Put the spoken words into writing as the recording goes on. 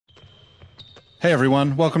Hey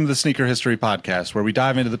everyone, welcome to the Sneaker History Podcast, where we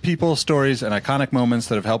dive into the people, stories, and iconic moments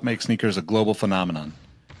that have helped make sneakers a global phenomenon.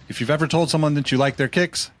 If you've ever told someone that you like their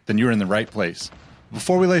kicks, then you're in the right place.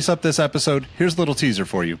 Before we lace up this episode, here's a little teaser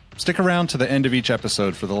for you. Stick around to the end of each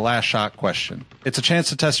episode for the last shot question. It's a chance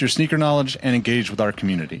to test your sneaker knowledge and engage with our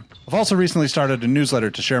community. I've also recently started a newsletter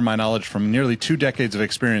to share my knowledge from nearly 2 decades of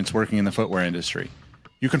experience working in the footwear industry.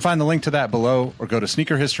 You can find the link to that below or go to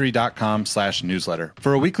sneakerhistory.com/newsletter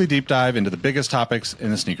for a weekly deep dive into the biggest topics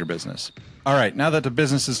in the sneaker business. All right, now that the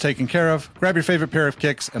business is taken care of, grab your favorite pair of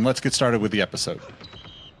kicks and let's get started with the episode.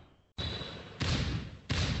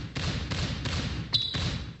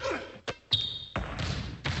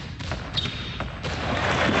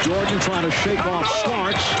 Jordan trying to shake off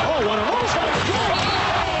Starks. Oh, what a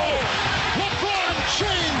LeBron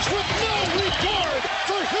James with no regard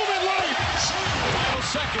for human life. Final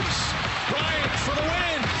seconds. Bryant for the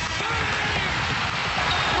win.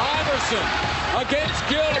 Iverson against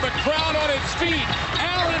Gill. The crowd on its feet.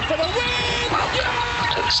 Allen for the win.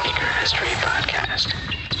 Welcome to the Sneaker History Podcast.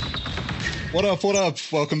 What up, what up?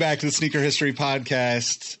 Welcome back to the Sneaker History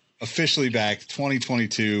Podcast. Officially back,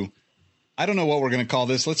 2022. I don't know what we're going to call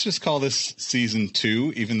this. Let's just call this season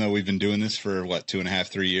 2, even though we've been doing this for, 2.5,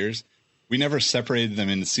 3 years. We never separated them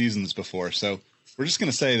into seasons before, so we're just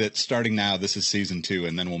going to say that starting now, this is season 2,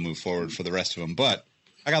 and then we'll move forward for the rest of them. But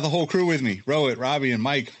I got the whole crew with me. Rohit, Robbie, and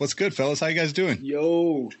Mike. What's good, fellas? How you guys doing?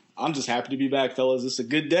 Yo, I'm just happy to be back, fellas. It's a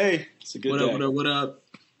good day. It's a good day. What up?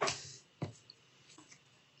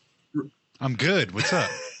 I'm good. What's up?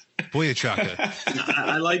 Boya Chaka.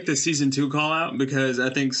 I like the season 2 call out because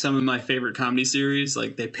I think some of my favorite comedy series,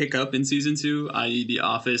 like they pick up in season 2, i.e. The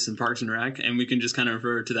Office and Parks and Rec, and we can just kind of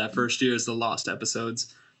refer to that first year as the lost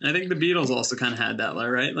episodes. And I think the Beatles also kind of had that,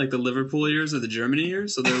 right? Like the Liverpool years or the Germany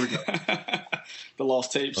years. So there we go. The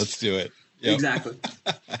lost tapes. Let's do it. Yep. Exactly.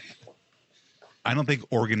 I don't think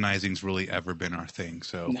organizing's really ever been our thing.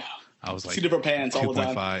 So No. I was like 2 different pants all the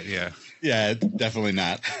time. 2.5. Yeah. Yeah, definitely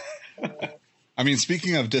not. I mean,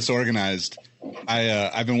 speaking of disorganized,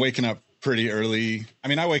 I've been waking up pretty early. I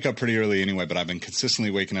mean, I wake up pretty early anyway, but I've been consistently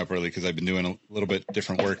waking up early because I've been doing a little bit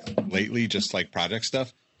different work lately, just like project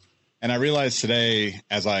stuff. And I realized today,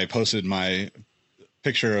 as I posted my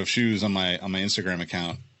picture of shoes on my Instagram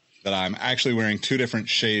account, that I'm actually wearing 2 different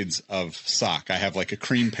shades of sock. I have like a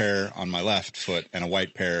cream pair on my left foot and a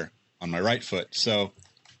white pair on my right foot. So,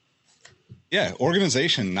 yeah,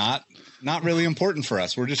 organization, not really important for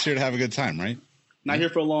us. We're just here to have a good time, right? Not here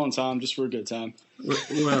for a long time, just for a good time.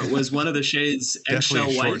 Was one of the shades eggshell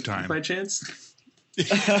Definitely a short white time. by chance?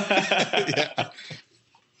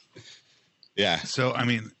 Yeah. So, I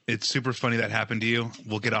mean, it's super funny that happened to you.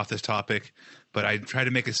 We'll get off this topic, but I tried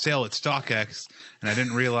to make a sale at StockX, and I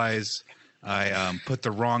didn't realize I put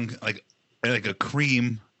the wrong, like a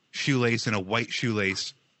cream shoelace and a white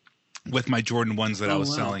shoelace with my Jordan 1s that I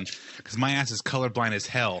was selling, because my ass is colorblind as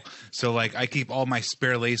hell. So, like, I keep all my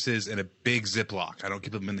spare laces in a big Ziploc. I don't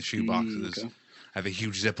keep them in the shoe boxes. Okay. I have a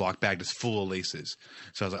huge Ziploc bag that's full of laces.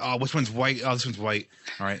 So I was like, oh, which one's white? Oh, this one's white.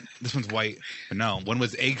 All right, this one's white. But no, one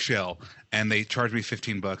was eggshell, and they charged me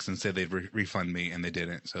 $15 and said they'd refund me, and they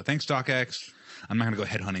didn't. So thanks, StockX. I'm not going to go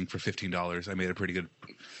headhunting for $15. I made a pretty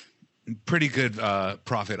good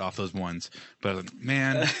profit off those ones. But,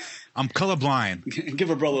 man, I'm colorblind. Give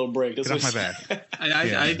a brother a little break. That's Get off what my back.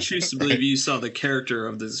 I choose to believe you saw the character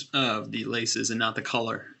of the laces and not the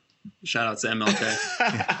color. Shout out to MLK.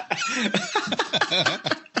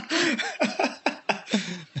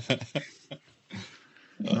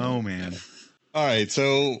 Oh, man. All right,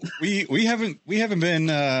 so we haven't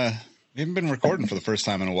been recording for the first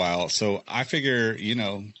time in a while. So I figure,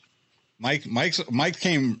 Mike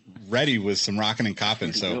came ready with some rockin' and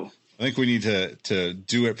coppin'. So I think we need to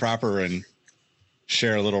do it proper and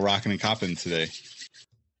share a little rockin' and coppin' today.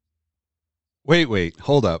 Wait,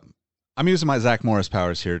 hold up. I'm using my Zach Morris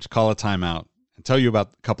powers here to call a timeout and tell you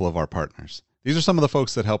about a couple of our partners. These are some of the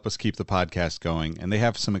folks that help us keep the podcast going, and they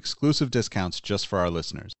have some exclusive discounts just for our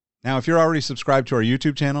listeners. Now, if you're already subscribed to our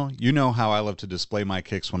YouTube channel, you know how I love to display my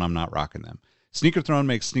kicks when I'm not rocking them. Sneaker Throne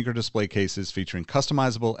makes sneaker display cases featuring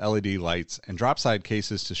customizable LED lights and drop side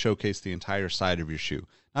cases to showcase the entire side of your shoe,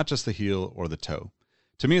 not just the heel or the toe.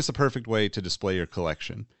 To me, it's the perfect way to display your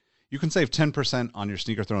collection. You can save 10% on your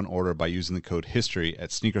Sneaker Throne order by using the code HISTORY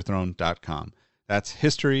at sneakerthrone.com. That's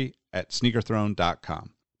history at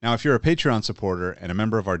sneakerthrone.com. Now, if you're a Patreon supporter and a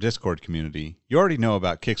member of our Discord community, you already know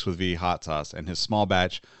about Kicks with V Hot Sauce and his small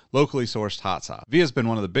batch, locally sourced hot sauce. V has been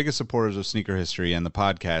one of the biggest supporters of Sneaker History and the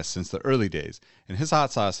podcast since the early days, and his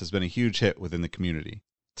hot sauce has been a huge hit within the community.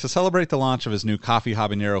 To celebrate the launch of his new coffee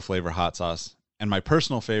habanero flavor hot sauce, and my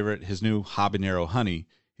personal favorite, his new habanero honey,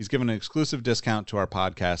 he's given an exclusive discount to our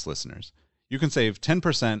podcast listeners. You can save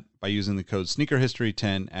 10% by using the code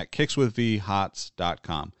SneakerHistory10 at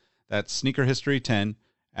kickswithvhots.com. That's SneakerHistory10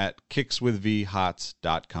 at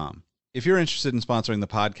kickswithvhots.com. If you're interested in sponsoring the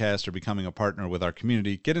podcast or becoming a partner with our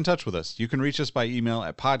community, get in touch with us. You can reach us by email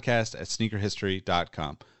at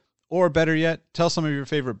podcast@sneakerhistory.com. Or better yet, tell some of your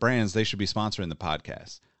favorite brands they should be sponsoring the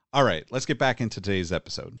podcast. All right, let's get back into today's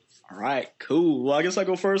episode. All right, cool. Well, I guess I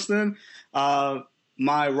go first then.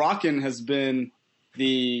 My rockin' has been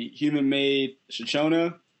the human-made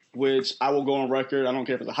Shoshona, which I will go on record. I don't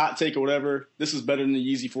care if it's a hot take or whatever. This is better than the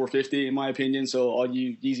Yeezy 450 in my opinion. So all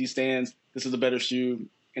you Yeezy stands, this is a better shoe,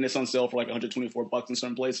 and it's on sale for like $124 in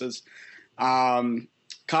some places.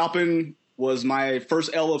 Coppin was my first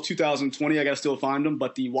L of 2020. I got to still find them,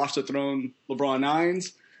 but the Watch the Throne LeBron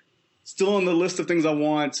 9s, still on the list of things I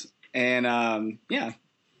want. And yeah,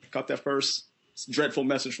 caught that first dreadful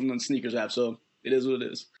message from the sneakers app. So it is what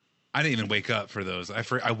it is. I didn't even wake up for those.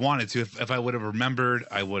 I wanted to. If I would have remembered,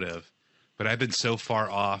 I would have. But I've been so far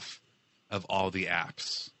off of all the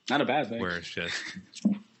apps. Not a bad thing. Where it's just...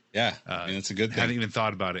 Yeah, I mean, it's a good thing. I hadn't even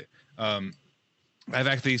thought about it. I've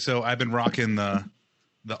been rocking the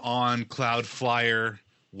On Cloud Flyer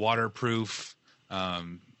waterproof.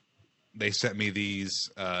 They sent me these.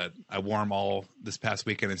 I wore them all this past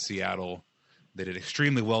weekend in Seattle. They did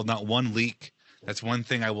extremely well. Not one leak. That's one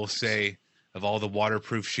thing I will say of all the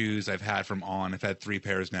waterproof shoes I've had from On. I've had 3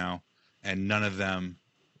 pairs now, and none of them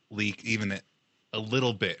leak even a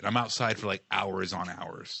little bit. I'm outside for like hours on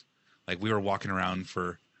hours. Like we were walking around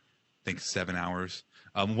for, I think, 7 hours.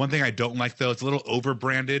 One thing I don't like though, it's a little over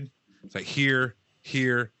branded. It's like here.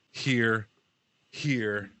 It's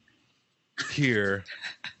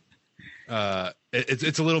a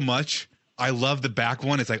little much. I love the back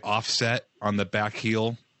one. It's like offset on the back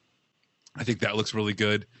heel. I think that looks really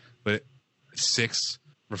good, but 6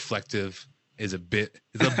 reflective is a bit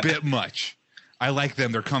much. I like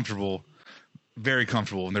them. They're comfortable, very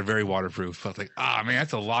comfortable, and they're very waterproof. I was like, man,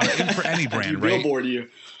 that's a lot for any brand, right? Billboard you.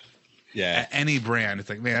 Yeah. At any brand, it's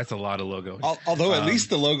like, man, that's a lot of logo. Although at least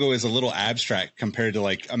the logo is a little abstract compared to,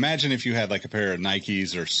 like, imagine if you had like a pair of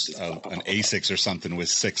Nikes or an Asics or something with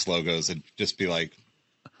 6 logos. It'd just be like,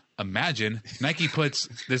 imagine Nike puts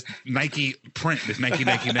this Nike print, this Nike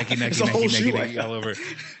all over.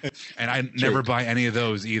 And I never buy any of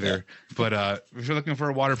those either. Yeah. But if you're looking for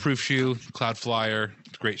a waterproof shoe, Cloud Flyer,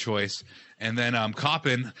 it's a great choice. And then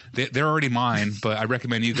Coppin, they're already mine, but I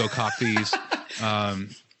recommend you go cop these.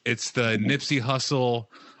 It's the Nipsey Hussle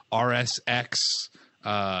RSX,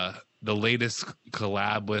 the latest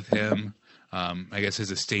collab with him. I guess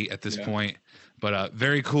his estate at this point. But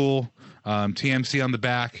very cool. TMC on the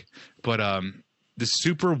back. But the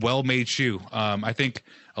super well-made shoe. I think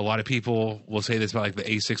a lot of people will say this about like the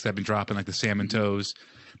Asics that have been dropping, like the salmon toes.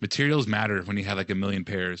 Materials matter when you have like a million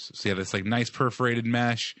pairs. So you have this like nice perforated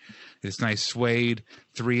mesh, this nice suede,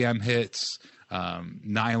 3M hits,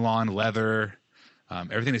 nylon, leather.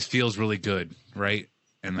 Everything just feels really good, right?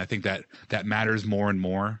 And I think that matters more and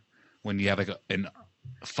more when you have like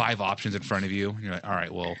 5 options in front of you. And you're like, all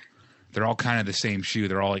right, well, they're all kind of the same shoe.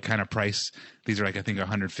 They're all like kind of priced. These are like, I think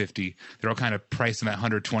 150. They're all kind of priced in that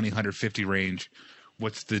 120, 150 range.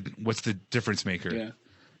 What's the difference maker? Yeah.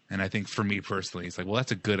 And I think for me personally, it's like, well,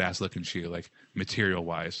 that's a good ass looking shoe, like material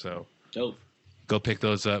wise. So dope. Go pick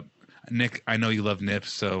those up. Nick, I know you love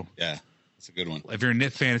Nips, so yeah. It's a good one. If you're a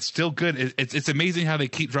Nip fan, it's still good. It's amazing how they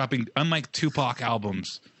keep dropping. Unlike Tupac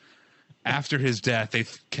albums, after his death,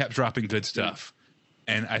 they've kept dropping good stuff,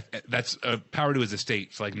 and that's a power to his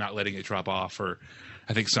estate for like not letting it drop off. Or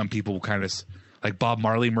I think some people kind of like Bob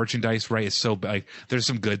Marley merchandise, right? It's so like there's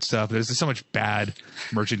some good stuff. There's so much bad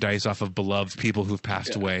merchandise off of beloved people who've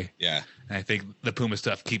passed away. Yeah, and I think the Puma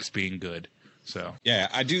stuff keeps being good. So yeah,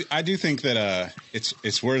 I do think that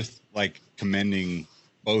it's worth like commending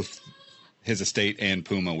both his estate and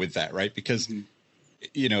Puma with that, right? Because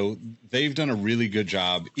you know, they've done a really good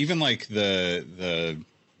job. Even like the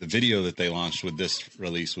video that they launched with this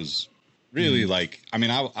release was really like, I mean,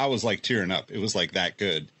 I was like tearing up. It was like that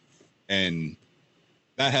good. And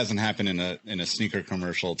that hasn't happened in a sneaker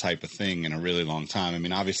commercial type of thing in a really long time. I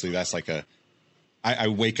mean, obviously that's like I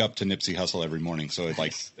wake up to Nipsey Hussle every morning. So it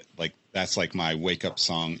like that's like my wake up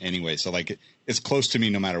song anyway. So like it's close to me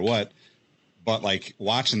no matter what. But like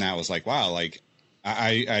watching that was like, wow, like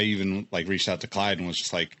I even like reached out to Clyde and was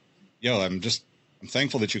just like, yo, I'm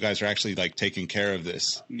thankful that you guys are actually like taking care of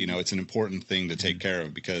this. You know, it's an important thing to take care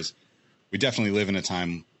of because we definitely live in a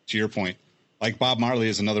time, to your point, like Bob Marley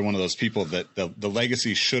is another one of those people that the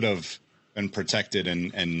legacy should have been protected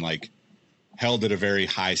and like held at a very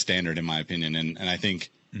high standard, in my opinion. And I think,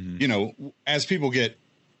 you know, as people get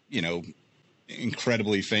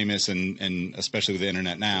incredibly famous and especially with the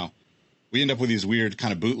internet now, we end up with these weird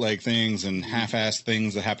kind of bootleg things and half-assed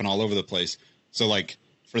things that happen all over the place. So like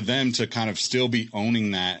for them to kind of still be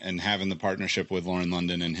owning that and having the partnership with Lauren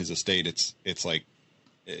London and his estate, it's like,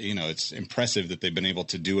 it's impressive that they've been able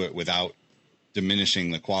to do it without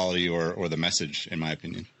diminishing the quality or the message, in my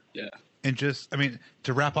opinion. Yeah. And just, I mean,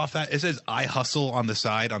 to wrap off that, it says I hustle on the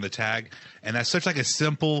side on the tag. And that's such like a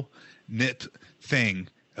simple knit thing,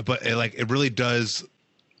 but it really does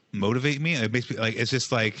motivate me. It makes me like, it's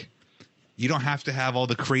just like, you don't have to have all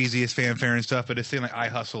the craziest fanfare and stuff, but it's saying like I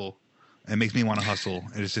hustle. It makes me want to hustle.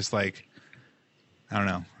 And it's just like, I don't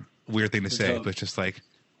know, weird thing to say, but it's just like,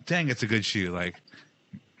 dang, it's a good shoe. Like,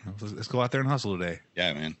 let's go out there and hustle today.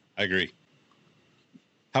 Yeah, man. I agree.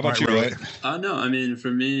 How about you, Roy? No, I mean, for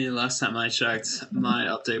me, last time I checked, my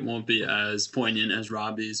update won't be as poignant as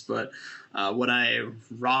Robbie's, but what I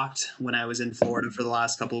rocked when I was in Florida for the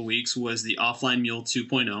last couple of weeks was the Offline Mule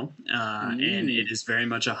 2.0, and it is very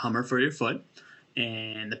much a Hummer for your foot,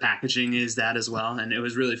 and the packaging is that as well. And it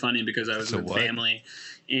was really funny because I was with family,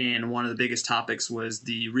 and one of the biggest topics was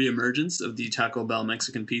the reemergence of the Taco Bell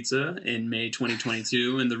Mexican pizza in May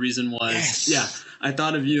 2022. And the reason was, I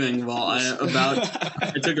thought of you, Engvall.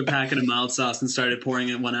 I took a packet of mild sauce and started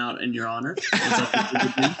pouring one out in your honor.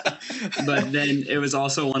 But then it was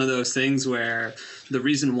also one of those things where the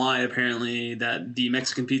reason why apparently that the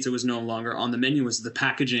Mexican pizza was no longer on the menu was the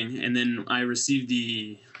packaging. And then I received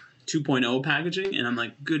the 2.0 packaging, and I'm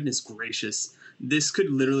like, goodness gracious, this could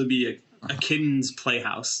literally be a kitten's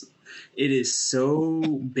playhouse. It is so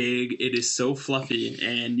big. It is so fluffy.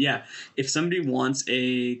 And yeah, if somebody wants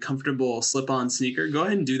a comfortable slip-on sneaker, go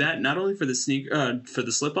ahead and do that. Not only for the for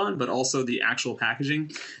the slip-on, but also the actual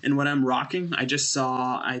packaging. And what I'm rocking, I just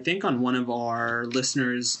saw, I think on one of our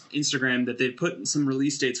listeners' Instagram, that they put some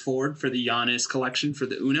release dates forward for the Giannis collection for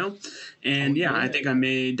the Uno. And I think I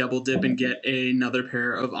may double dip and get another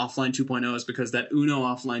pair of Offline 2.0s because that Uno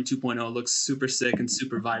Offline 2.0 looks super sick and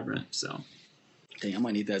super vibrant. So. Dang, I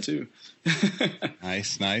might need that too.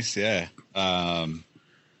 Nice, yeah.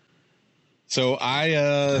 So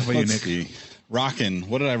let's see. Rockin',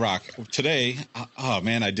 what did I rock? Today, oh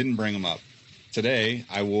man, I didn't bring them up. Today,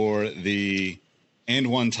 I wore the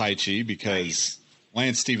And One Tai Chi because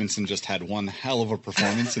Lance Stevenson just had one hell of a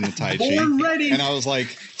performance in the Tai Chi. And I was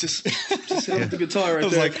like, just hit up the guitar right there. I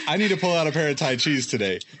was like, I need to pull out a pair of Tai Chis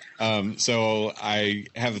today. So I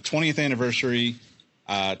have the 20th anniversary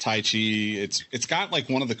Tai Chi. It's got like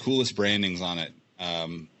one of the coolest brandings on it.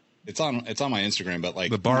 It's on my Instagram, but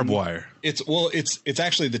like the barbed wire. It's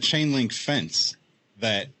actually the chain link fence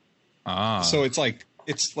that. So it's like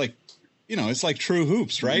it's like true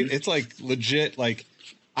hoops, right? Mm-hmm. It's like legit. Like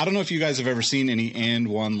I don't know if you guys have ever seen any And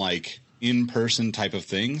One like in person type of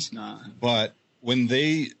things. Nah. But when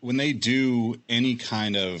they do any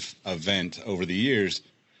kind of event over the years,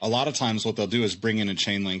 a lot of times what they'll do is bring in a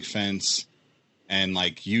chain link fence and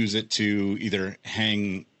like use it to either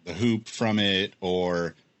hang the hoop from it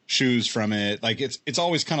or shoes from it. Like it's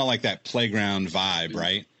always kind of like that playground vibe,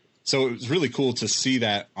 right? So it was really cool to see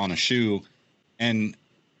that on a shoe, and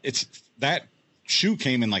that shoe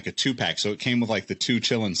came in like a 2-pack. So it came with like the 2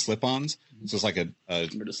 chillin' slip-ons. So it's like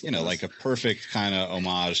like a perfect kind of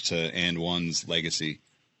homage to And One's legacy.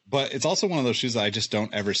 But it's also one of those shoes that I just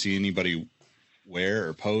don't ever see anybody wear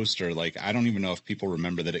or post, or like I don't even know if people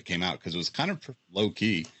remember that it came out because it was kind of low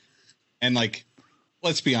key. And like,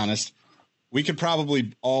 let's be honest, we could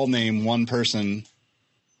probably all name one person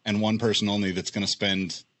and one person only that's going to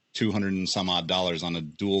spend $200 and some odd on a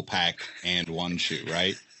dual pack And One shoe,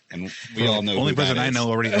 right? And we all know only person I know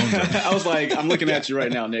already owns it. I was like, I'm looking at you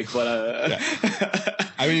right now, Nick, but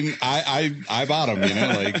I mean, I bought him,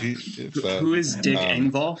 like who is Dick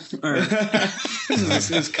Engvall? This is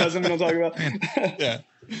his cousin that I'm talking about. Yeah.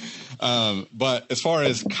 But as far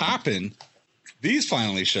as copping, these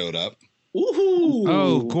finally showed up. Woohoo!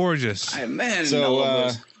 Oh, gorgeous. Man, so I love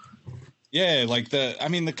those. Yeah, like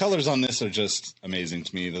the colors on this are just amazing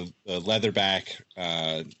to me. The leatherback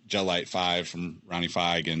Gel Light 5 from Ronnie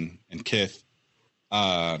Feig and Kith.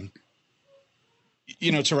 To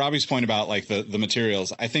Robbie's point about like the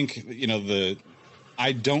materials, I think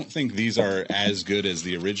I don't think these are as good as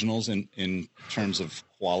the originals in terms of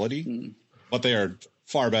quality, but they are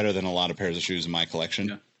far better than a lot of pairs of shoes in my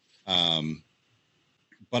collection. Yeah.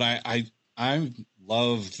 But I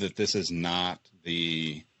love that this is not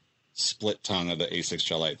the split tongue of the Asics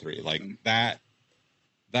Gel Light 3. Like that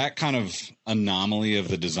kind of anomaly of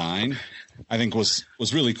the design, I think was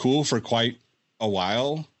really cool for quite a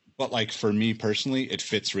while. But like for me personally, it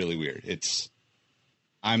fits really weird.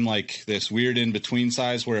 I'm like this weird in between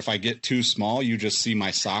size where if I get too small, you just see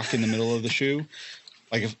my sock in the middle of the shoe.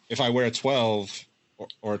 Like if I wear a 12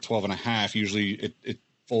 or a 12 and a half, usually it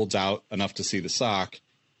folds out enough to see the sock.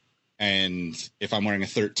 And if I'm wearing a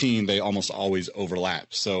 13, they almost always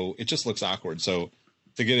overlap. So it just looks awkward. So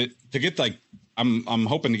I'm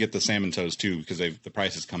hoping to get the salmon toes too, because the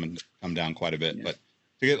price has come down quite a bit, but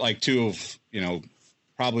to get like two of,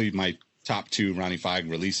 probably my top 2 Ronnie Fieg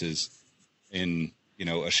releases in,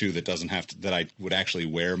 a shoe that doesn't have to, that I would actually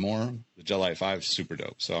wear more. The Gel Lyte 5 is super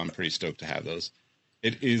dope. So I'm pretty stoked to have those.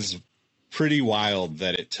 It is pretty wild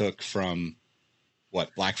that it took from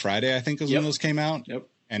Black Friday, I think is when those came out. Yep.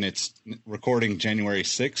 And it's recording January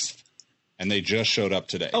 6th and they just showed up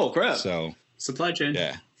today. Oh crap. So supply chain.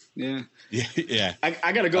 Yeah. Yeah.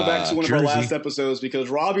 I got to go back to one of our last episodes because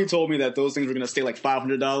Robbie told me that those things were going to stay like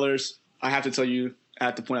 $500. I have to tell you, I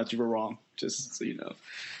have to point out you were wrong, just so you know.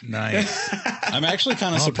 Nice. I'm actually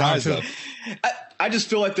kind of surprised though. I just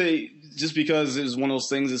feel like just because it was one of those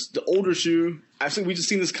things, it's the older shoe. We've just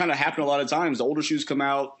seen this kind of happen a lot of times. The older shoes come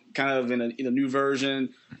out kind of in a new version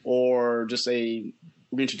or just a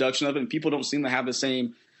reintroduction of it, and people don't seem to have the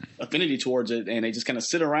same affinity towards it, and they just kind of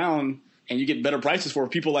sit around, and you get better prices for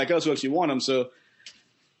people like us who actually want them. So I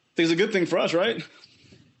think it's a good thing for us, right?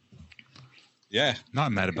 Yeah,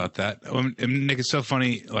 not mad about that. And Nick, it's so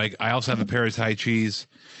funny. Like, I also have a pair of Tai Chis,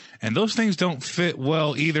 and those things don't fit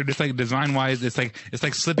well either. Just like design wise, it's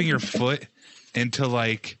like slipping your foot into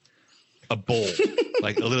like a bowl,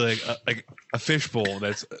 like a little like a fish bowl.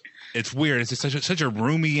 It's weird. It's just such a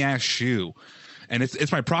roomy ass shoe, and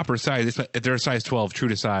it's my proper size. They're a size 12, true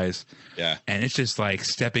to size. Yeah, and it's just like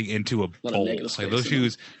stepping into a bowl. Like those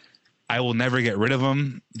shoes, I will never get rid of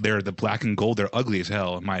them. They're the black and gold. They're ugly as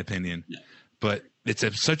hell, in my opinion. Yeah. But it's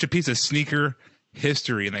such a piece of sneaker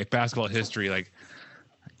history and like basketball history. Like,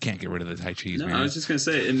 I can't get rid of the Tai Chis. No, man. I was just gonna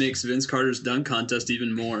say it makes Vince Carter's dunk contest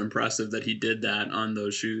even more impressive that he did that on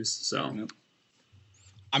those shoes. So,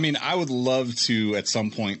 I mean, I would love to at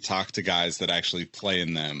some point talk to guys that actually play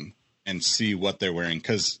in them and see what they're wearing.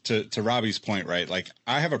 Because to Robbie's point, right? Like,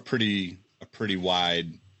 I have a pretty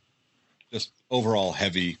wide, just overall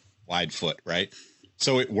heavy, wide foot, right?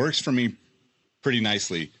 So it works for me pretty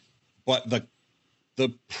nicely. But the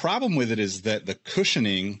problem with it is that the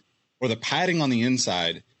cushioning or the padding on the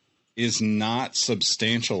inside is not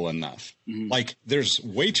substantial enough. Mm-hmm. Like, there's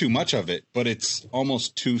way too much of it, but it's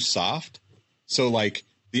almost too soft. So, like,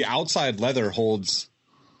 the outside leather holds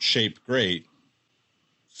shape great.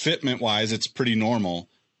 Fitment-wise, it's pretty normal.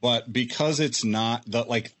 But because it's not,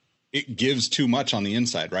 it gives too much on the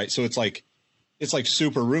inside, right? So it's like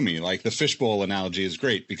super roomy. Like, the fishbowl analogy is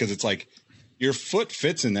great because it's like, your foot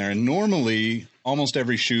fits in there, and normally almost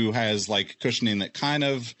every shoe has like cushioning that kind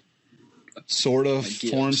of sort of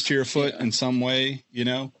forms to your foot in some way,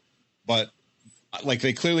 but like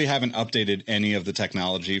they clearly haven't updated any of the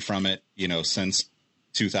technology from it, since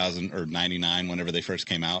 2000 or 99, whenever they first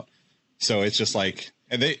came out. So it's just like,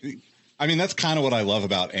 that's kind of what I love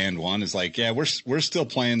about And One is like, yeah, we're still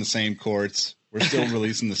playing the same courts. We're still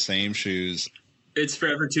releasing the same shoes. It's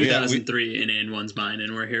forever 2003 in And One's mind,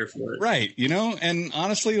 and we're here for it. Right. And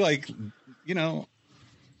honestly, like, the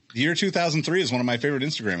year 2003 is one of my favorite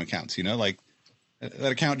Instagram accounts, like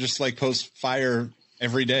that account just like posts fire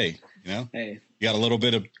every day, Hey. You got a little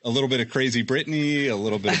bit of crazy Britney, a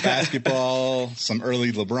little bit of basketball, some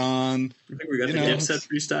early LeBron. I think we got the Dipset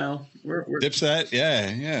freestyle. We're Dipset,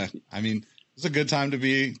 yeah. I mean, it's a good time to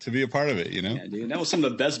be a part of it, Yeah, dude. That was some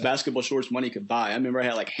of the best basketball shorts money could buy. I remember I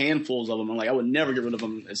had like handfuls of them. I'm like, I would never get rid of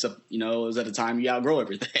them, except it was at a time you outgrow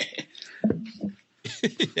everything.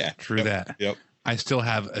 Yeah, true that. Yep. I still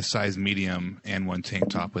have a size medium And One tank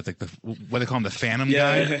top with like what they call them, the Phantom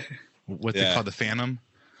guy. What they call the Phantom.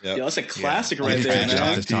 Yep. Yeah, that's a classic right there.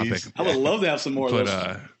 Man. This topic. I would love to have some more of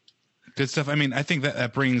those. Good stuff. I mean, I think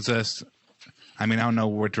that brings us. I mean, I don't know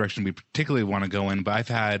what direction we particularly want to go in, but I've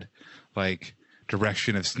had like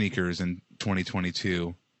direction of sneakers in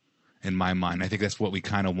 2022 in my mind. I think that's what we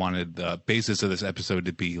kind of wanted the basis of this episode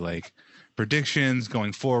to be, like predictions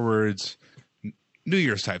going forwards, New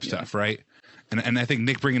Year's type stuff, right? And I think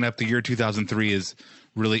Nick bringing up the year 2003 is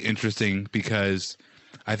really interesting because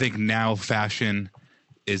I think now fashion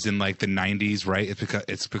is in like the 90s, right?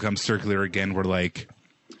 It's become circular again. Where like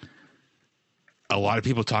a lot of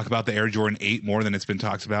people talk about the Air Jordan 8 more than it's been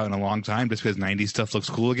talked about in a long time, just because 90s stuff looks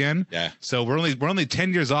cool again. Yeah. So we're only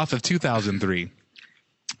 10 years off of 2003,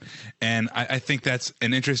 and I think that's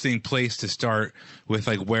an interesting place to start with,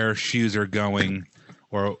 like where shoes are going,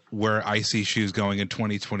 or where I see shoes going in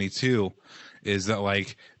 2022. Is that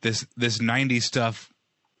like this 90s stuff?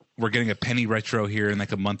 We're getting a penny retro here in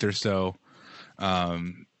like a month or so.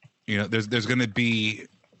 You know, there's going to be,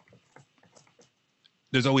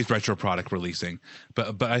 there's always retro product releasing,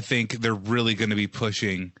 but I think they're really going to be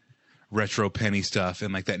pushing retro penny stuff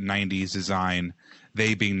and like that 90s design,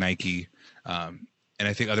 they being Nike. And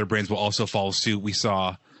I think other brands will also follow suit. We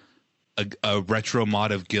saw a retro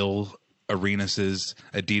mod of Gil Arenas'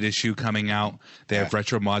 Adidas shoe coming out. They have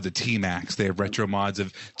retro mods of T-Max. They have retro mods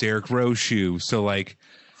of Derrick Rose shoe. So like,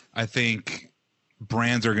 I think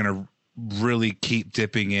brands are going to really keep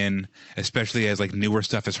dipping in, especially as like newer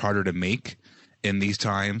stuff is harder to make in these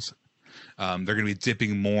times. They're going to be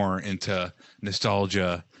dipping more into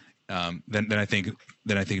nostalgia than I think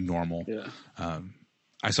normal. Yeah.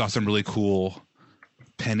 I saw some really cool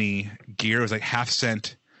penny gear. It was like half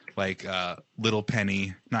cent, like little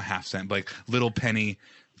penny, not half cent, but like little penny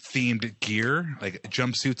themed gear, like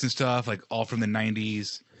jumpsuits and stuff, like all from the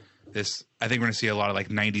 90s. I think we're gonna see a lot of like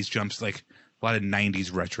 90s jumps, like a lot of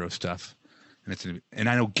 90s retro stuff. And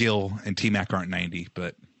I know Gil and T-Mac aren't 90,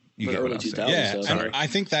 but you get what I'm saying. Yeah, Sorry. I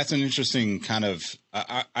think that's an interesting kind of.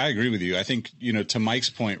 I agree with you. I think, you know, to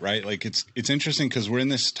Mike's point, right? Like it's interesting because we're in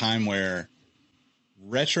this time where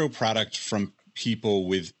retro product from people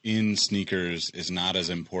within sneakers is not as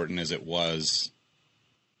important as it was,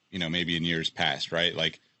 you know, maybe in years past, right?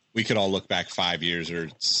 Like we could all look back 5 years or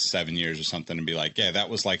 7 years or something and be like, yeah, that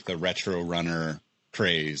was like the retro runner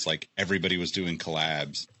craze. Like everybody was doing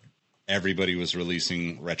collabs. Everybody was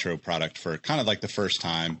releasing retro product for kind of like the first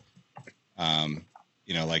time.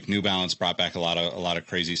 You know, like New Balance brought back a lot of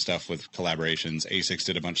crazy stuff with collaborations. ASICS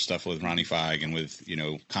did a bunch of stuff with Ronnie Feig and with, you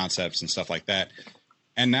know, concepts and stuff like that.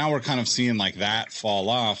 And now we're kind of seeing like that fall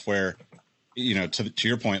off where, you know, to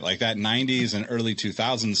your point, like that 90s and early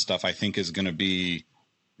 2000s stuff, I think is going to be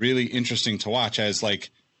really interesting to watch as like,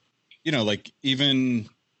 you know, like even,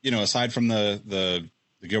 you know, aside from the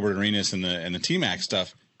Gilbert Arenas and the T-Max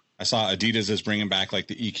stuff, I saw Adidas is bringing back like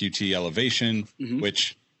the EQT Elevation,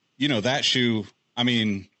 which, you know, that shoe, I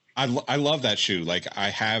mean, I love that shoe. Like I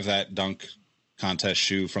have that dunk contest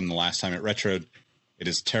shoe from the last time at Retroed. It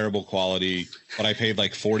is terrible quality, but I paid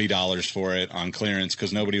like $40 for it on clearance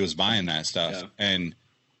because nobody was buying that stuff. Yeah. And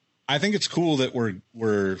I think it's cool that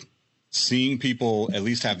we're seeing people at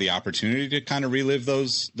least have the opportunity to kind of relive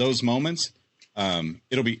those moments.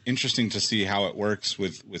 It'll be interesting to see how it works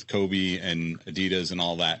with Kobe and Adidas and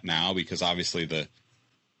all that now, because obviously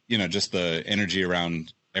just the energy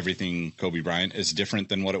around everything Kobe Bryant is different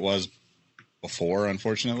than what it was before,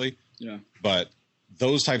 unfortunately. Yeah. But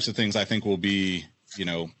those types of things I think will be, you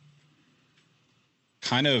know,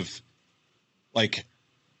 kind of like,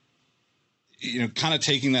 you know, kind of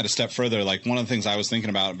taking that a step further. Like one of the things I was thinking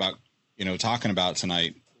about, you know, talking about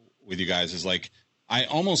tonight with you guys is like, I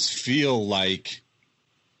almost feel like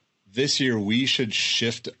this year we should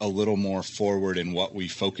shift a little more forward in what we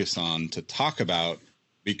focus on to talk about,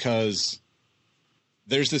 because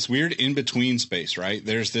there's this weird in-between space, right?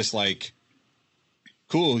 There's this like,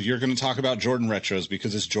 cool, you're going to talk about Jordan retros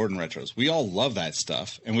because it's Jordan retros. We all love that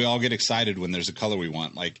stuff, and we all get excited when there's a color we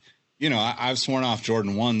want. Like, you know, I've sworn off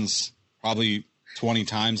Jordan 1s probably 20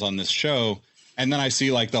 times on this show, and then I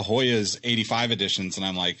see like the Hoyas 85 editions, and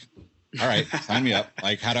I'm like, all right, sign me up.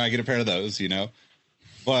 Like, how do I get a pair of those, you know?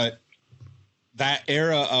 But that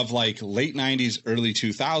era of like late 90s, early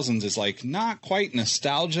 2000s is like not quite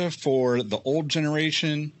nostalgia for the old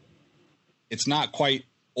generation. It's not quite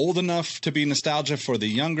old enough to be nostalgia for the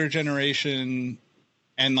younger generation.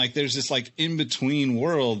 And like there's this like in between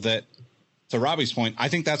world that, to Robbie's point, I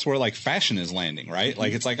think that's where like fashion is landing, right?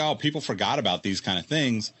 Like it's like, oh, people forgot about these kind of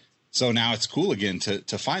things, so now it's cool again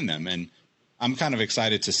to find them. And I'm kind of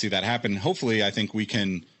excited to see that happen. Hopefully I think we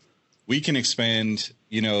can expand,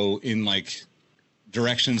 you know, in like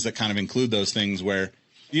directions that kind of include those things where,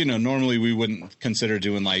 you know, normally we wouldn't consider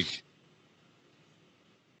doing like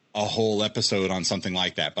a whole episode on something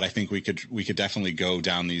like that. But I think we could definitely go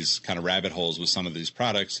down these kind of rabbit holes with some of these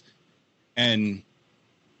products. And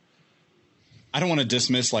I don't want to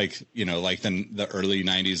dismiss like, you know, like the early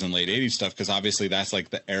 90s and late 80s stuff, because obviously that's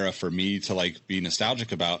like the era for me to like be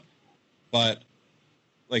nostalgic about. But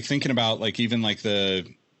like thinking about like even like the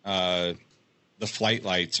flight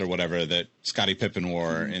lights or whatever that Scottie Pippen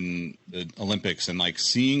wore in the Olympics, and like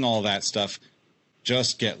seeing all that stuff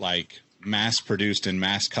just get like mass produced in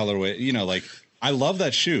mass colorway, you know, like I love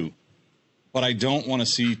that shoe, but I don't want to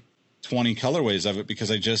see 20 colorways of it,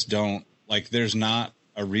 because I just don't like, there's not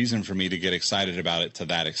a reason for me to get excited about it to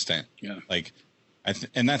that extent. Yeah. Like,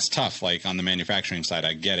 and that's tough. Like on the manufacturing side,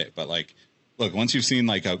 I get it, but like, look, once you've seen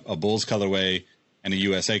like a Bulls colorway and a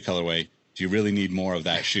USA colorway, do you really need more of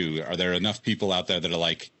that shoe? Are there enough people out there that are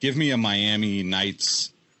like, give me a Miami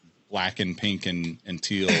Nights black and pink and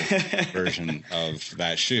teal version of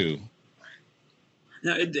that shoe.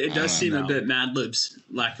 No, it does seem a bit Mad Libs,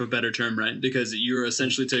 lack of a better term, right? Because you're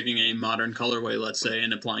essentially taking a modern colorway, let's say,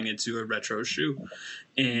 and applying it to a retro shoe.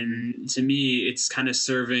 And to me, it's kind of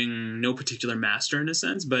serving no particular master in a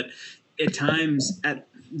sense, but at times, at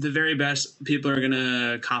the very best, people are going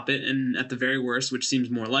to cop it, and at the very worst, which seems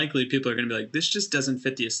more likely, people are going to be like, this just doesn't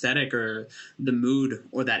fit the aesthetic or the mood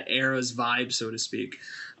or that era's vibe, so to speak.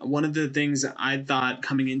 One of the things I thought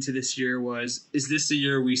coming into this year was, is this the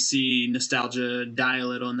year we see nostalgia die a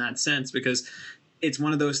little in that sense? Because it's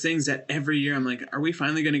one of those things that every year I'm like, are we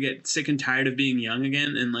finally going to get sick and tired of being young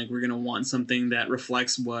again? And like, we're going to want something that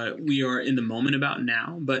reflects what we are in the moment about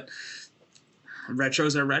now. But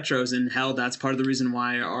retros are retros, and hell, that's part of the reason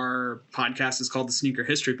why our podcast is called the Sneaker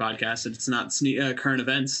History Podcast. It's not current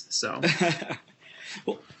events. So,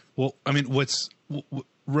 well, I mean,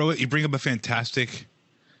 Rohit, you bring up a fantastic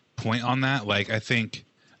point on that. Like, I think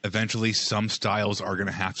eventually some styles are going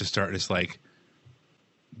to have to start just like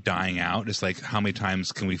dying out. Just like, how many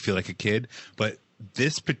times can we feel like a kid? But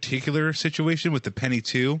this particular situation with the Penny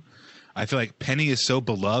 2, I feel like Penny is so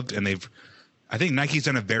beloved, and I think Nike's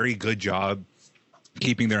done a very good job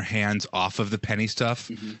keeping their hands off of the Penny stuff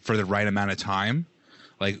for the right amount of time.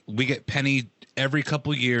 Like, we get Penny every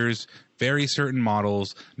couple years, very certain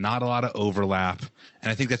models, not a lot of overlap. And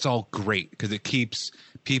I think that's all great because it keeps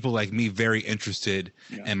people like me very interested,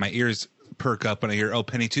 and my ears perk up when I hear, oh,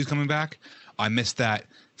 Penny 2's coming back. I missed that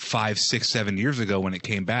 5, 6, 7 years ago when it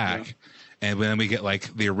came back. Yeah. And then we get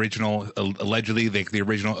like the original, allegedly like the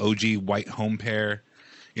original OG white home pair.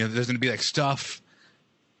 You know, there's going to be like stuff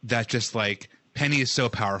that just like, Penny is so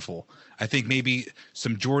powerful. I think maybe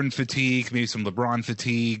some Jordan fatigue, maybe some LeBron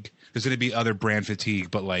fatigue. There's going to be other brand fatigue,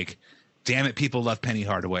 but like, damn it, people love Penny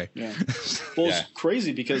Hardaway. Yeah. Well, it's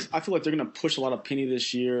crazy because I feel like they're going to push a lot of Penny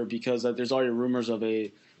this year because there's already rumors of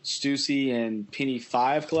a Stussy and Penny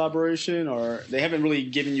 5 collaboration, or they haven't really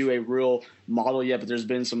given you a real model yet, but there's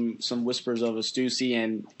been some whispers of a Stussy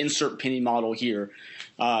and insert Penny model here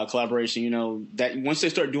collaboration. You know, that once they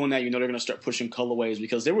start doing that, you know they're going to start pushing colorways,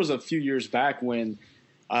 because there was a few years back when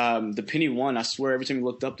the Penny 1, I swear every time you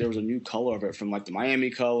looked up there was a new color of it, from like the Miami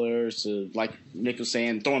colors to, like Nick was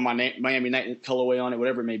saying, throwing my Miami Night colorway on it,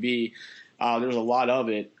 whatever it may be. There was a lot of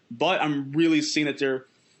it, but I'm really seeing that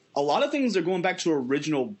a lot of things are going back to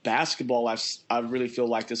original basketball. I really feel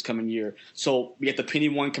like this coming year. So we get the Penny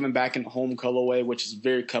 1 coming back in home colorway, which is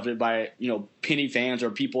very coveted by, you know, Penny fans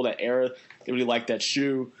or people that era. They really like that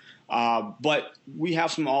shoe. But we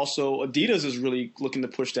have some also. Adidas is really looking to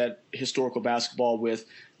push that historical basketball with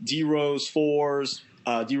D-Rose 4s,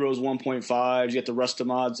 D-Rose 1.5s. You get the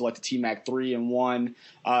Rustamods like the T-Mac 3 and 1.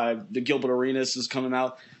 The Gilbert Arenas is coming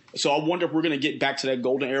out. So I wonder if we're going to get back to that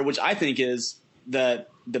golden era, which I think is that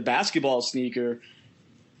the basketball sneaker,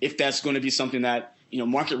 if that's going to be something that, you know,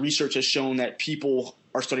 market research has shown that people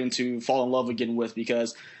are starting to fall in love again with.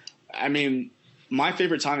 Because, I mean, my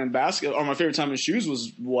favorite time in basketball, or my favorite time in shoes,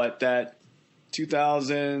 was that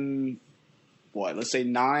 2000, let's say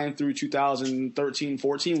 9 through 2013,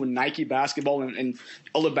 14, when Nike basketball and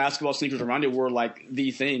other basketball sneakers around it were like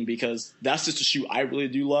the thing, because that's just a shoe I really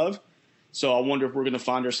do love. So I wonder if we're going to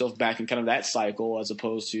find ourselves back in kind of that cycle, as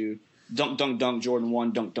opposed to dunk, dunk, dunk, Jordan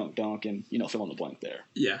 1, dunk, dunk, dunk, and, you know, fill in the blank there.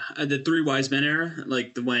 Yeah, the three wise men era,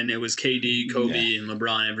 like when it was KD, Kobe, and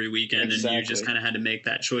LeBron every weekend, and you just kind of had to make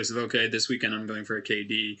that choice of, okay, this weekend I'm going for a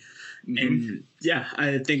KD. And, yeah,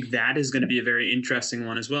 I think that is going to be a very interesting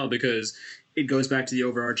one as well, because it goes back to the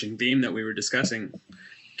overarching theme that we were discussing.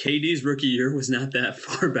 KD's rookie year was not that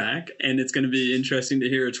far back, and it's going to be interesting to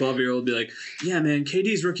hear a 12-year-old be like, yeah, man,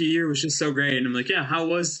 KD's rookie year was just so great. And I'm like, yeah, how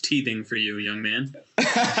was teething for you, young man?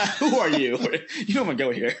 Who are you? You don't want to go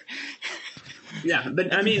here. Yeah,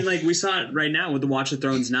 but I mean, like, we saw it right now with the Watch of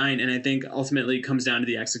Thrones 9, and I think ultimately it comes down to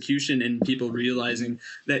the execution and people realizing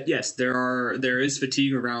that, yes, there is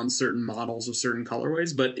fatigue around certain models of certain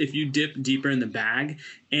colorways, but if you dip deeper in the bag,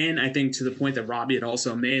 and I think to the point that Robbie had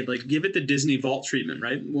also made, like, give it the Disney Vault treatment,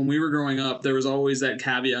 right? When we were growing up, there was always that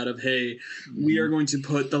caveat of, hey, we are going to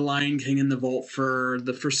put the Lion King in the vault for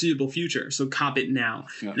the foreseeable future, so cop it now.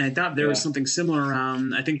 Yeah. And I thought there was something similar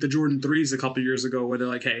around, I think, the Jordan 3s a couple years ago, where they're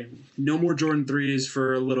like, hey, no more Jordan 3s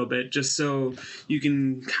for a little bit, just so you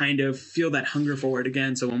can kind of feel that hunger for it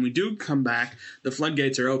again. So when we do come back, the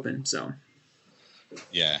floodgates are open. So,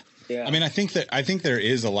 yeah. I mean, I think there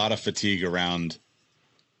is a lot of fatigue around.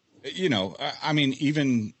 You know, I mean,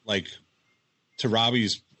 even like to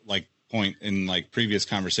Robbie's like point in like previous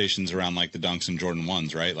conversations around like the Dunks and Jordan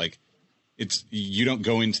 1s, right? Like you don't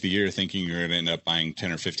go into the year thinking you're going to end up buying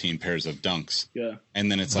 10 or 15 pairs of Dunks. Yeah.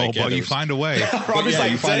 And then it's like, but you find a way. Robbie's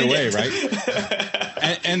like, you find a way, it.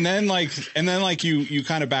 right? and then you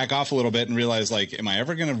kind of back off a little bit and realize, like, am I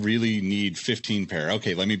ever going to really need 15 pair?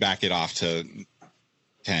 Okay, let me back it off to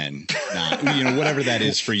 10, 9, whatever that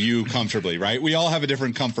is for you comfortably, right? We all have a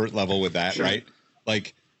different comfort level with that, right?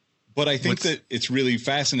 Like, but I think that it's really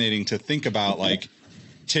fascinating to think about, like,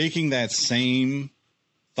 taking that same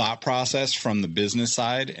thought process from the business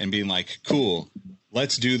side and being like, cool,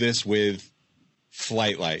 let's do this with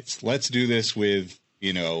flight lights. Let's do this with,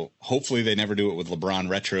 hopefully they never do it with LeBron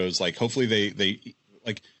retros. Like, hopefully they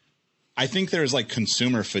like, I think there's like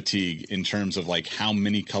consumer fatigue in terms of like how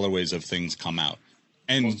many colorways of things come out.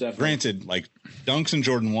 And granted, like Dunks and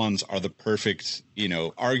Jordan 1s are the perfect,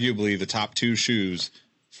 arguably the top 2 shoes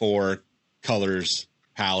for colors,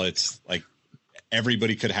 palettes. Like,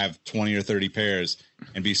 everybody could have 20 or 30 pairs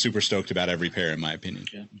and be super stoked about every pair, in my opinion.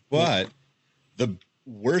 Yeah. But the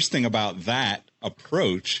worst thing about that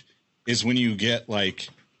approach is when you get, like,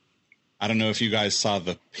 I don't know if you guys saw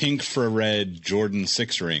the pink for red Jordan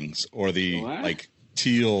 6 rings or the like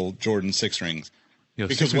teal Jordan 6 rings.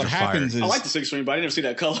 Because what happens is, I like the 6 ring, but I didn't see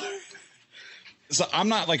that color. So I'm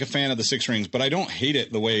not like a fan of the 6 rings, but I don't hate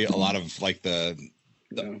it the way a lot of like the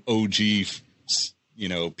OG,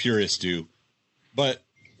 purists do. But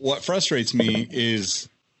what frustrates me is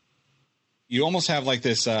you almost have like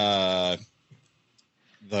this, you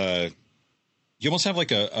almost have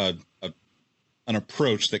like an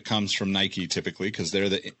approach that comes from Nike typically, because they're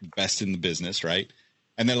the best in the business, right?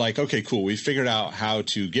 And they're like, okay, cool. We figured out how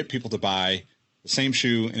to get people to buy the same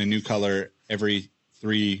shoe in a new color every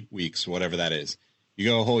 3 weeks, whatever that is. You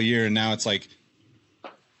go a whole year, and now it's like,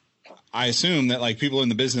 I assume that like people in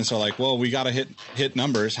the business are like, well, we got to hit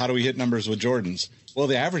numbers. How do we hit numbers with Jordans? Well,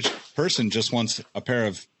 the average person just wants a pair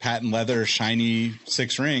of patent leather, shiny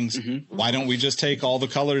 6 rings. Mm-hmm. Why don't we just take all the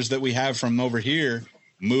colors that we have from over here,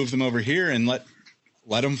 move them over here, and let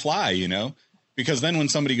them fly, Because then when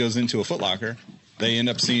somebody goes into a Foot Locker, they end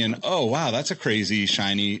up seeing, oh, wow, that's a crazy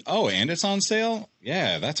shiny. Oh, and it's on sale?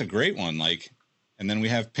 Yeah, that's a great one. Like, and then we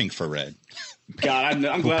have pink for red. God,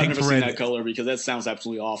 I'm glad I've never seen that color, because that sounds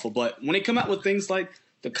absolutely awful. But when they come out with things like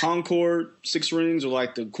the Concord 6 rings or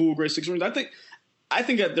like the Cool Gray 6 rings, I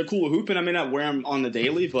think that they're cool with hooping. I may not wear them on the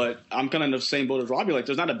daily, but I'm kind of in the same boat as Robbie. Like,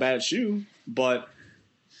 there's not a bad shoe, but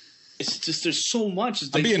it's just there's so much.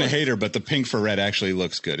 I'm being a hater, but the pink for red actually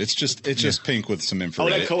looks good. It's just pink with some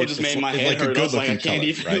infrared. Oh, that color just made my head hurt. I was like, I can't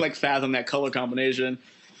even fathom that color combination.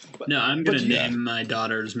 But, no, I'm going to name my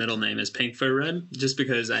daughter's middle name as Pink for Red just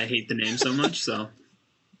because I hate the name so much. So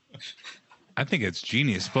I think it's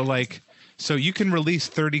genius. But like, so you can release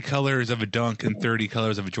 30 colors of a Dunk and 30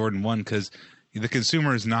 colors of a Jordan 1 because the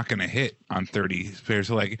consumer is not going to hit on 30 pairs.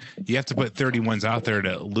 So like, you have to put 31s out there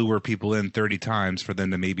to lure people in 30 times for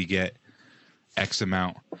them to maybe get X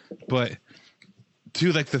amount. But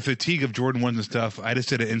to like the fatigue of Jordan 1s and stuff, I just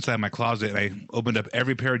did it inside my closet and I opened up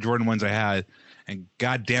every pair of Jordan 1s I had. And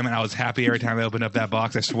God damn it, I was happy every time I opened up that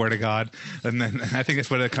box. I swear to God. And then I think that's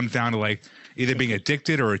what it comes down to, like either being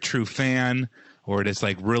addicted or a true fan, or just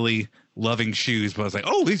like really loving shoes. But I was like,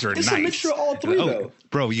 oh, these are nice. It's a mixture of all three, though.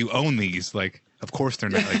 Bro, you own these. Like, of course they're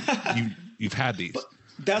not. Like you've had these. But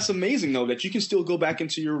that's amazing, though, that you can still go back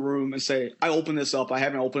into your room and say, I opened this up. I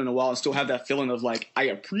haven't opened it in a while, and still have that feeling of like, I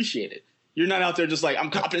appreciate it. You're not out there just like, I'm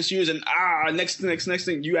copping shoes and next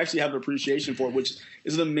thing. You actually have an appreciation for it, which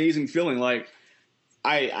is an amazing feeling. Like,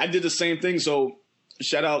 I did the same thing. So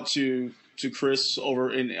shout out to Chris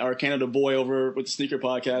over in our Canada boy over with the Sneaker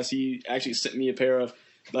Podcast. He actually sent me a pair of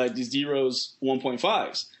like these D-Rose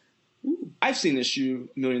 1.5s. I've seen this shoe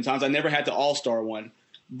a million times. I never had the All-Star one,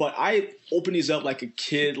 but I open these up like a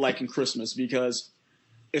kid, like in Christmas, because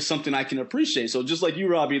it's something I can appreciate. So just like you,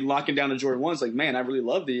 Robbie, locking down the Jordan 1s, like, man, I really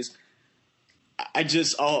love these. I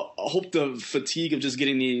hope the fatigue of just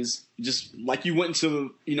getting these, just like you went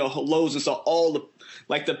into, Lowe's and saw all the,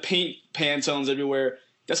 like the paint Pantones everywhere.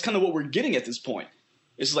 That's kind of what we're getting at this point.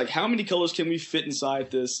 It's like, how many colors can we fit inside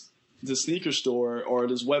this sneaker store or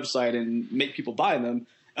this website and make people buy them,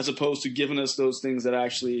 as opposed to giving us those things that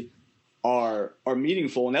actually are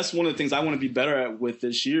meaningful. And that's one of the things I want to be better at with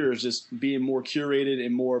this year, is just being more curated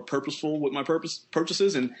and more purposeful with my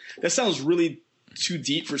purchases. And that sounds really too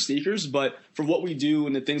deep for sneakers, but for what we do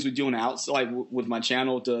and the things we do on the outside, like with my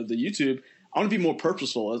channel, the YouTube, I want to be more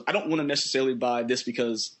purposeful. I don't want to necessarily buy this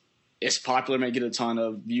because it's popular, may get a ton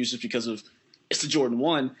of views just because of it's the Jordan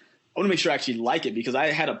 1. I want to make sure I actually like it, because I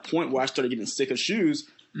had a point where I started getting sick of shoes,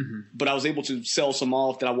 but I was able to sell some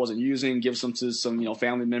off that I wasn't using, give some to some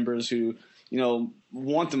family members who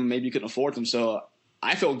want them and maybe couldn't afford them. So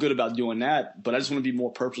I felt good about doing that, but I just want to be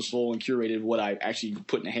more purposeful and curated what I actually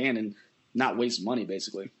put in the hand and not waste money,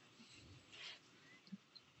 basically.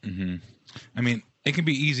 Mm-hmm. I mean, it can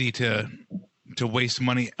be easy to waste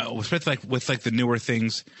money, especially with the newer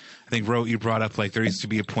things. I think, Ro, you brought up there used to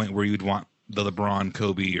be a point where you'd want the LeBron,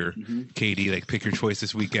 Kobe, or KD, pick your choice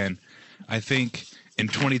this weekend. I think in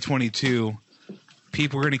 2022,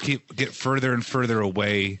 people are going to get further and further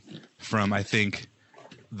away from, I think,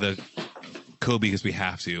 the Kobe, because we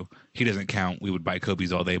have to. He doesn't count. We would buy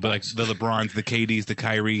Kobe's all day. But the LeBrons, the KDs, the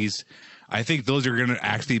Kyries, I think those are going to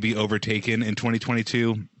actually be overtaken in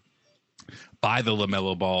 2022 by the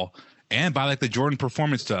LaMelo Ball and by the Jordan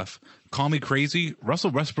performance stuff. Call me crazy.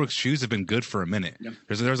 Russell Westbrook's shoes have been good for a minute. Yep.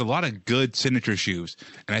 There's a lot of good signature shoes.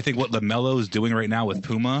 And I think what LaMelo is doing right now with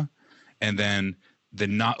Puma, and then the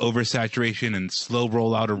not oversaturation and slow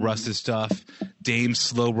rollout of Russ's stuff, Dame's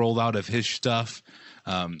slow rollout of his stuff.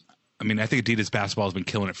 I think Adidas basketball has been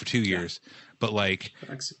killing it for 2 years. But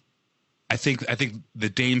I think the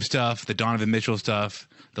Dame stuff, the Donovan Mitchell stuff,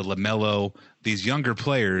 the LaMelo, these younger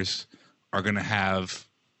players are going to have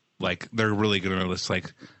they're really going to just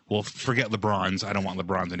well, forget LeBrons. I don't want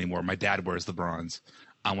LeBrons anymore. My dad wears LeBrons.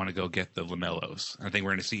 I want to go get the LaMelos. I think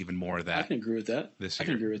we're going to see even more of that. I can agree with that. This year. I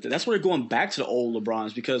can agree with that. That's why we're going back to the old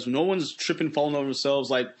LeBrons, because no one's tripping, falling over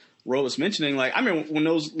themselves like Ro was mentioning. I remember when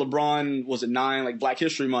those LeBron was at 9, Black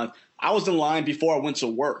History Month, I was in line before I went to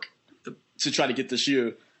work to try to get the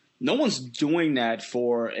shoe. No one's doing that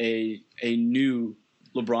for a new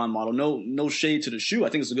LeBron model. No shade to the shoe. I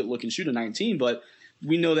think it's a good looking shoe to 19, but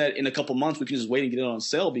we know that in a couple months we can just wait and get it on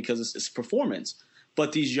sale because it's performance.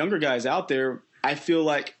 But these younger guys out there, I feel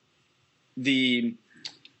like the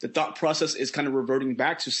thought process is kind of reverting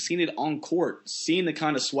back to seeing it on court, seeing the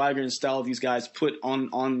kind of swagger and style these guys put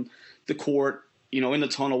on the court, in the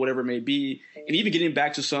tunnel, whatever it may be, and even getting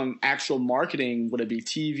back to some actual marketing, whether it be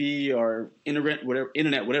TV or internet,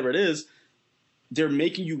 whatever it is. They're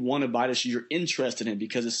making you want to buy the shoe you're interested in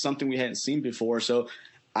because it's something we hadn't seen before. So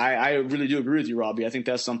I really do agree with you, Robbie. I think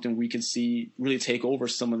that's something we can see really take over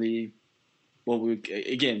some of the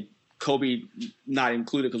again, Kobe not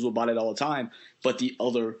included because we'll buy it all the time, but the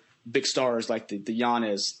other big stars like the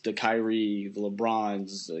Giannis, the Kyrie, the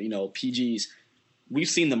LeBrons, PGs, we've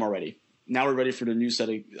seen them already. Now we're ready for the new set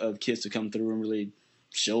of kids to come through and really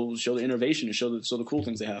show the innovation and show the cool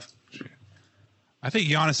things they have. I think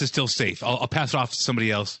Giannis is still safe. I'll pass it off to somebody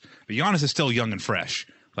else, but Giannis is still young and fresh.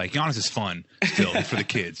 Giannis is fun still for the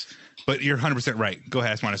kids. But you're 100% right. Go ahead.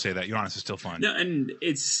 I just want to say that. Giannis is still fun. No, and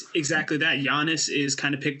it's exactly that. Giannis is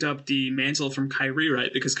kind of picked up the mantle from Kyrie, right?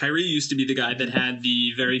 Because Kyrie used to be the guy that had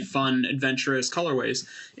the very fun, adventurous colorways.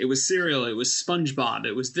 It was cereal. It was SpongeBob.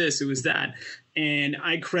 It was this. It was that. And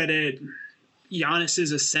I credit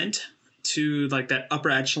Giannis's ascent to that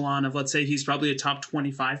upper echelon of, let's say he's probably a top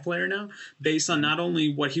 25 player now, based on not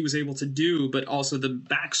only what he was able to do, but also the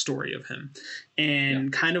backstory of him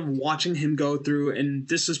and kind of watching him go through. And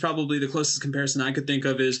this is probably the closest comparison I could think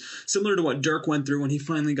of, is similar to what Dirk went through when he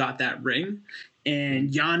finally got that ring.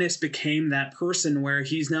 And Giannis became that person where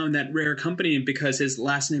he's now in that rare company because his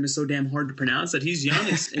last name is so damn hard to pronounce that he's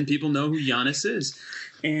Giannis and people know who Giannis is.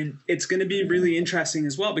 And it's going to be really interesting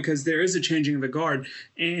as well because there is a changing of the guard.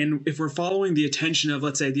 And if we're following the attention of,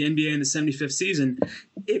 let's say, the NBA in the 75th season,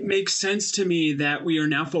 it makes sense to me that we are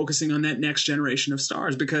now focusing on that next generation of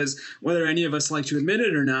stars because whether any of us like to admit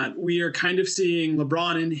it or not, we are kind of seeing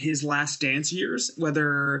LeBron in his last dance years,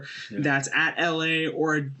 whether that's at LA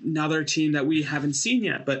or another team that we haven't seen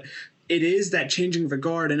yet. But it is that changing of the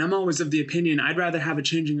guard, and I'm always of the opinion I'd rather have a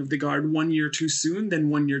changing of the guard 1 year too soon than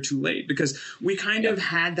 1 year too late, because we kind of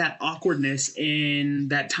had that awkwardness in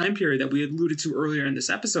that time period that we alluded to earlier in this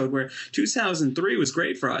episode, where 2003 was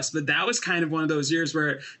great for us, but that was kind of one of those years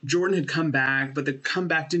where Jordan had come back, but the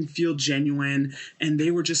comeback didn't feel genuine, and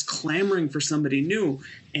they were just clamoring for somebody new.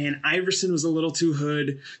 And Iverson was a little too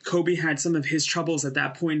hood. Kobe had some of his troubles at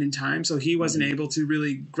that point in time, so he wasn't able to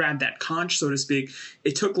really grab that conch, so to speak.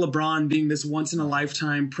 It took LeBron being this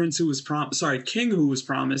once-in-a-lifetime king who was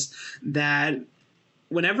promised, that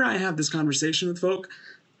whenever I have this conversation with folk,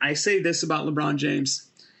 I say this about LeBron James.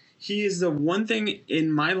 He is the one thing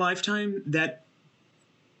in my lifetime that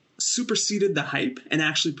superseded the hype and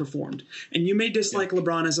actually performed. And you may dislike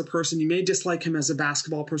LeBron as a person, you may dislike him as a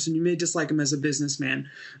basketball person, you may dislike him as a businessman,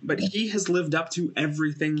 but he has lived up to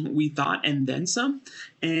everything we thought and then some.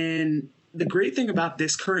 And the great thing about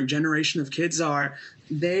this current generation of kids are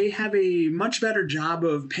they have a much better job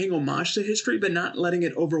of paying homage to history, but not letting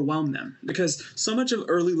it overwhelm them. Because so much of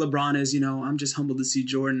early LeBron is, I'm just humbled to see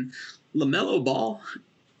Jordan. LaMelo Ball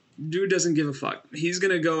dude doesn't give a fuck. He's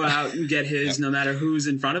going to go out and get his no matter who's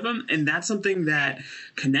in front of him. And that's something that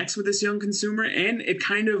connects with this young consumer. And it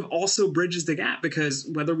kind of also bridges the gap because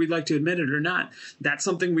whether we'd like to admit it or not, that's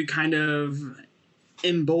something we kind of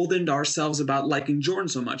emboldened ourselves about liking Jordan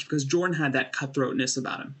so much because Jordan had that cutthroatness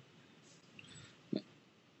about him.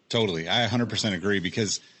 Totally. I 100% agree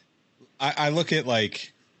because I look at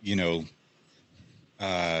like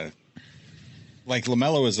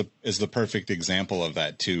LaMelo is the perfect example of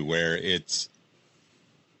that too, where it's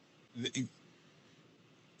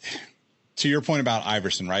to your point about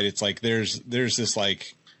Iverson, right? It's like there's this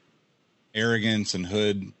like arrogance and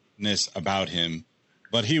hoodness about him,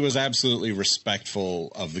 but he was absolutely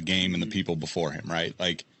respectful of the game and the people before him, right?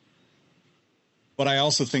 Like, but I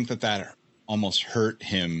also think that almost hurt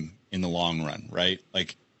him in the long run, right?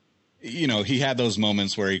 Like, he had those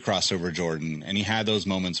moments where he crossed over Jordan, and he had those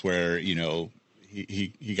moments where,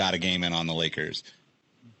 he got a game in on the Lakers.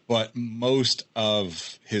 But most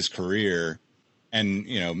of his career,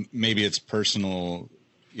 and, maybe it's personal,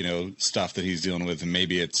 stuff that he's dealing with, and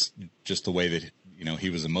maybe it's just the way that, he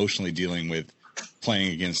was emotionally dealing with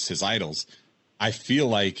playing against his idols. I feel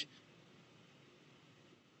like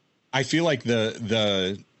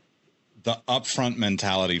the upfront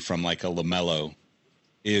mentality from like a LaMelo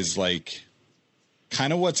is like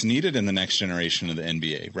kind of what's needed in the next generation of the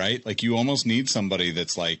NBA, right? Like you almost need somebody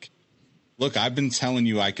that's like, look, I've been telling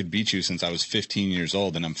you I could beat you since I was 15 years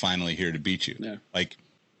old and I'm finally here to beat you. Yeah. Like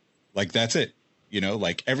that's it.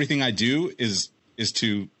 Like everything I do is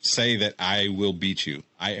to say that I will beat you.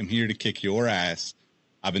 I am here to kick your ass.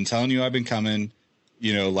 I've been telling you I've been coming,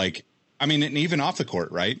 and even off the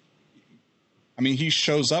court, right? I mean, he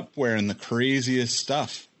shows up wearing the craziest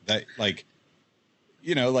stuff that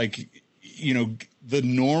the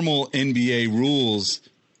normal NBA rules,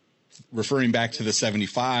 referring back to the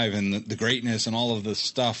 75 and the greatness and all of this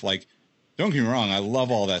stuff. Like, don't get me wrong. I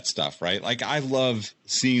love all that stuff, right? Like, I love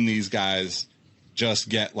seeing these guys just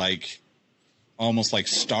get like almost like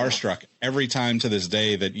starstruck every time to this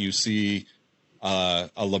day that you see a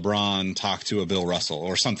LeBron talk to a Bill Russell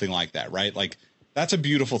or something like that, right? Like, that's a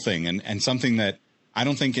beautiful thing and something that I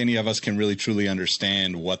don't think any of us can really truly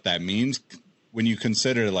understand what that means when you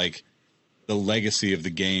consider like the legacy of the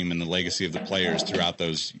game and the legacy of the players throughout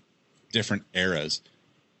those different eras.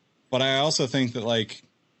 But I also think that like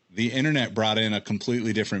the internet brought in a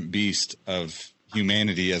completely different beast of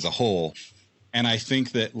humanity as a whole. And I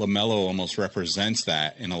think that LaMelo almost represents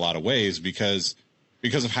that in a lot of ways because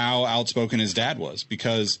of how outspoken his dad was,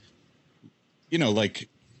 because, like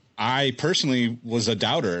I personally was a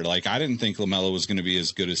doubter. Like I didn't think LaMelo was going to be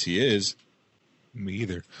as good as he is. Me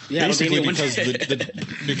either. Yeah, basically because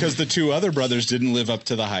the two other brothers didn't live up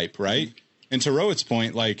to the hype, right? And to Rohit's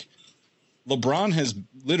point, like LeBron has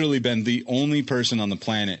literally been the only person on the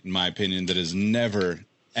planet, in my opinion, that has never,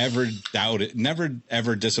 ever doubted, never,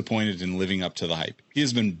 ever disappointed in living up to the hype. He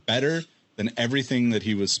has been better than everything that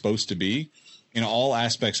he was supposed to be in all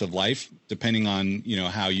aspects of life, depending on,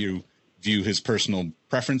 how you view his personal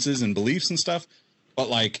preferences and beliefs and stuff. But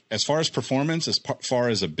like, as far as performance, as far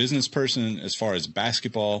as a business person, as far as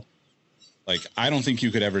basketball, like, I don't think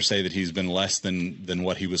you could ever say that he's been less than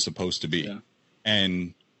what he was supposed to be. Yeah.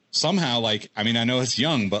 And somehow, like, I mean, I know it's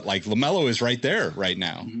young, but like LaMelo is right there right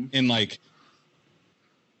now. Mm-hmm. And like,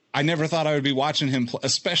 I never thought I would be watching him,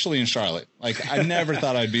 especially in Charlotte. Like, I never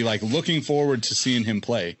thought I'd be like looking forward to seeing him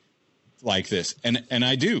play like this. And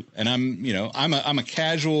I do. And I'm a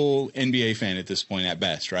casual NBA fan at this point at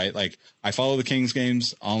best, right? Like I follow the Kings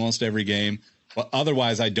games almost every game, but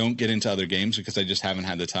otherwise I don't get into other games because I just haven't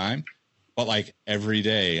had the time. But like every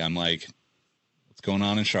day I'm like, what's going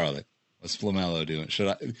on in Charlotte? What's LaMelo doing?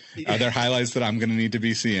 Are there highlights that I'm going to need to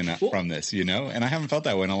be seeing from this, And I haven't felt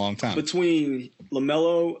that way in a long time. Between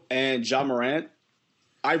LaMelo and Ja Morant,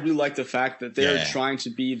 I really like the fact that they're trying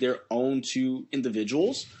to be their own two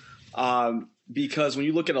individuals. Because when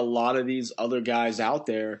you look at a lot of these other guys out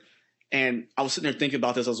there, and I was sitting there thinking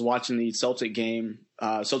about this, I was watching the Celtic and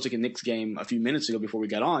Knicks game a few minutes ago before we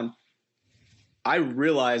got on. I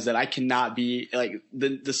realized that I cannot be like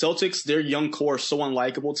the Celtics, their young core is so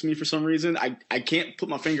unlikable to me for some reason. I can't put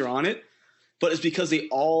my finger on it, but it's because they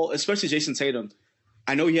all, especially Jason Tatum,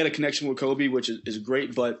 I know he had a connection with Kobe, which is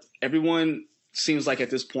great, but everyone seems like at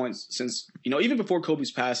this point, since, even before Kobe's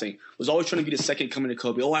passing, was always trying to be the second coming to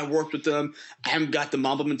Kobe. Oh, I worked with them. I haven't got the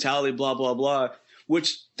Mamba mentality, blah, blah, blah,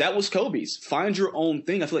 which that was Kobe's. Find your own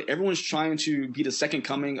thing. I feel like everyone's trying to be the second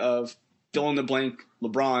coming of fill in the blank,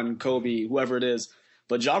 LeBron, Kobe, whoever it is.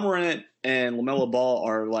 But Ja Morant and LaMelo Ball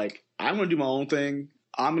are like, I'm going to do my own thing.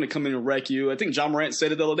 I'm going to come in and wreck you. I think Ja Morant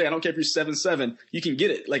said it the other day. I don't care if you're 7'7", you can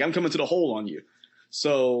get it. Like, I'm coming to the hole on you.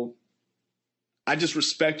 So I just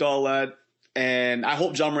respect all that. And I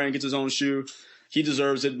hope Ja Morant gets his own shoe. He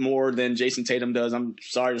deserves it more than Jason Tatum does. I'm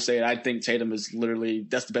sorry to say it. I think Tatum is literally,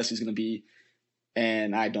 that's the best he's going to be.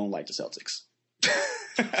 And I don't like the Celtics.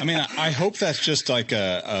 I mean, I hope that's just like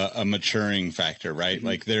a maturing factor, right? Mm-hmm.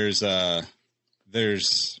 Like there's,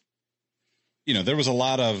 you know, there was a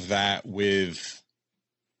lot of that with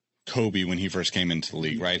Kobe when he first came into the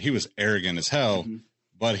league, right? He was arrogant as hell,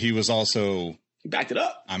 but he was also, he backed it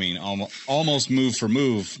up. I mean, almost move for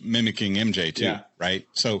move mimicking MJ too, right?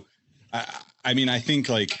 So, I mean, I think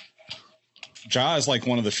like Ja is like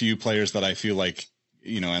one of the few players that I feel like,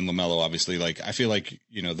 you know, and LaMelo obviously, like I feel like,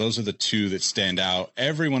 you know, those are the two that stand out.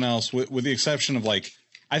 Everyone else, with the exception of like,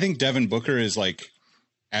 I think Devin Booker is like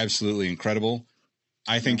absolutely incredible.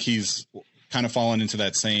 I think he's kind of fallen into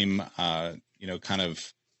that same, you know, kind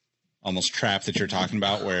of almost trap that you're talking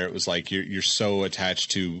about, where it was like you're so attached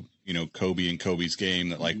to, you know, Kobe and Kobe's game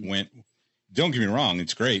that like don't get me wrong,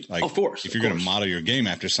 it's great. Like, of course, if you're going to model your game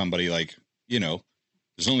after somebody, like, you know,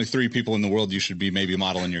 there's only 3 people in the world you should be maybe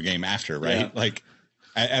modeling your game after, right? Yeah. Like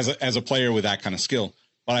as a player with that kind of skill.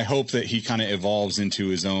 But I hope that he kind of evolves into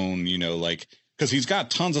his own, you know, like, because he's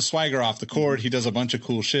got tons of swagger off the court. He does a bunch of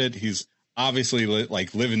cool shit. He's obviously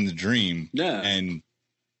like living the dream. Yeah.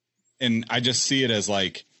 And I just see it as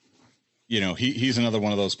like, you know, he's another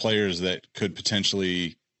one of those players that could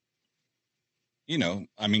potentially, you know,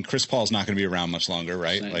 I mean, Chris Paul's not going to be around much longer,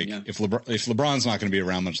 right? Same, like yeah. if LeBron's not going to be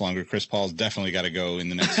around much longer, Chris Paul's definitely got to go in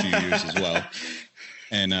the next few years as well.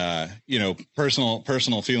 And, you know,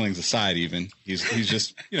 personal feelings aside, even he's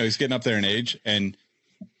just, you know, he's getting up there in age, and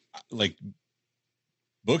like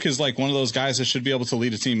Book is like one of those guys that should be able to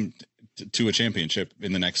lead a team to a championship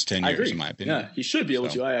in the next 10 years, in my opinion. Yeah, he should be able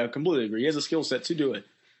to. I completely agree. He has a skill set to do it.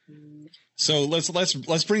 So let's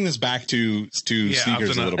bring this back to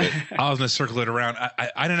sneakers a little bit. I was going to circle it around. I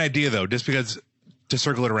had an idea though, just because to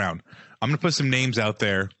circle it around. I'm going to put some names out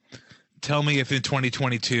there. Tell me if in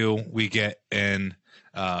 2022 we get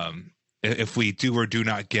if we do or do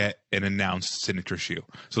not get an announced signature shoe.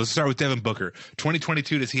 So let's start with Devin Booker.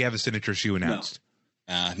 2022, does he have a signature shoe announced?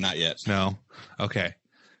 No. Not yet. No. Okay.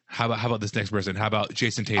 How about this next person? How about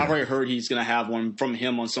Jason Tatum? I've already heard he's going to have one from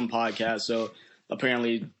him on some podcast. So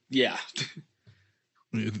apparently, yeah.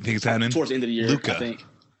 You think it's happening? Towards the end of the year, Luka. I think.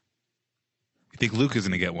 You think Luka's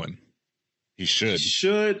going to get one? He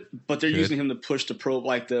should. But they're using him to push the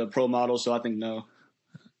pro model. So I think no.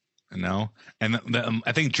 No. And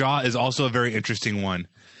I think Ja is also a very interesting one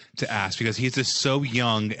to ask, because he's just so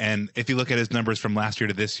young. And if you look at his numbers from last year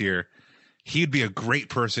to this year, he'd be a great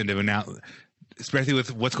person to announce, especially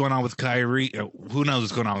with what's going on with Kyrie. Who knows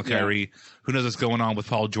what's going on with Kyrie? Who knows what's going on with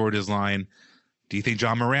Paul George's line? Do you think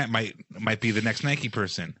Ja Morant might be the next Nike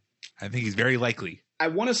person? I think he's very likely. I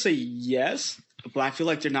want to say yes, but I feel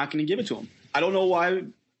like they're not going to give it to him. I don't know why,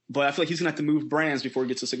 but I feel like he's going to have to move brands before he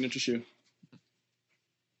gets a signature shoe.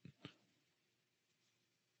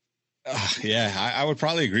 Yeah, I would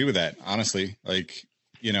probably agree with that, honestly. Like,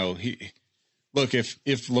 you know, look, if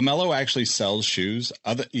LaMelo actually sells shoes,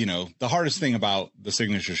 you know, the hardest thing about the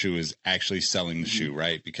signature shoe is actually selling the shoe,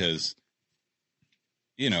 right? Because,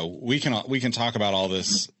 you know, we can talk about all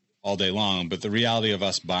this all day long, but the reality of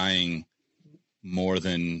us buying more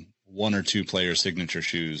than 1 or 2 player signature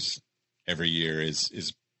shoes every year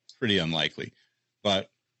is pretty unlikely. But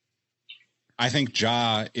I think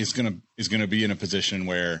Ja is gonna be in a position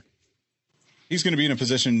where he's going to be in a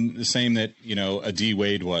position the same that, you know, a D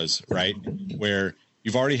Wade was, right? Where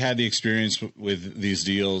you've already had the experience with these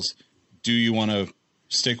deals. Do you want to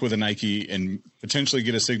stick with a Nike and potentially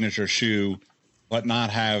get a signature shoe, but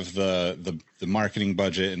not have the marketing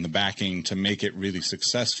budget and the backing to make it really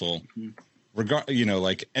successful? You know,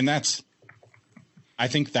 like, and I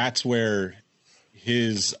think that's where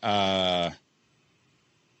his,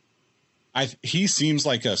 he seems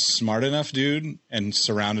like a smart enough dude and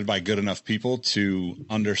surrounded by good enough people to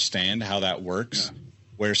understand how that works,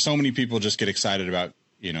 where so many people just get excited about,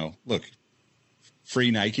 you know, look,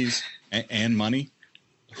 free Nikes and money.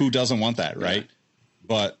 Who doesn't want that, right?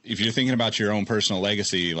 But if you're thinking about your own personal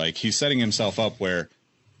legacy, like, he's setting himself up where,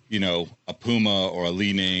 you know, a Puma or a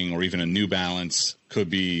Li Ning or even a New Balance could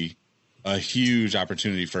be a huge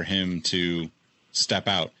opportunity for him to step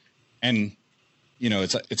out. And, you know,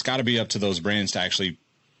 it's got to be up to those brands to actually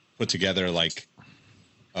put together like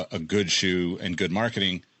a good shoe and good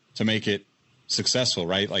marketing to make it successful,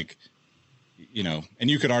 right? Like, you know, and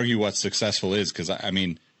you could argue what successful is, because I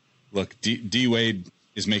mean, look, D Wade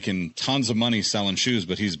is making tons of money selling shoes,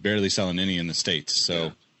 but he's barely selling any in the States.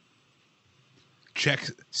 So check,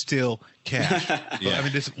 still cash. Yeah. I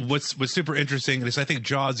mean, what's super interesting is I think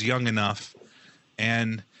Ja's young enough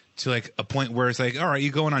and to like a point where it's like, all right,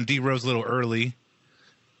 you're going on D Rose a little early.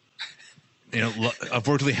 You know,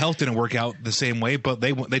 unfortunately, health didn't work out the same way, but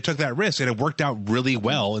they took that risk, and it worked out really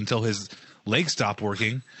well until his legs stopped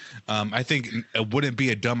working. I think it wouldn't be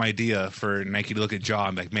a dumb idea for Nike to look at Ja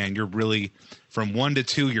and be like, man, you're really from 1 to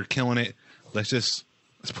 2, you're killing it. Let's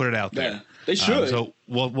put it out there. Yeah, they should. So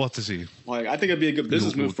we'll have to see. Like, I think it'd be a good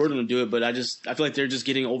business move for them to do it, but I feel like they're just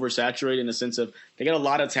getting oversaturated in the sense of they got a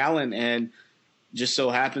lot of talent, and just so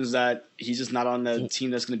happens that he's just not on the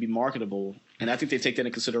team that's going to be marketable. And I think they take that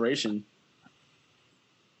into consideration.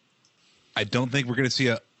 I don't think we're going to see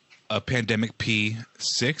a pandemic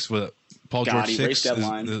P6 with Paul George 6.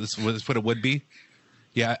 That's what it would be.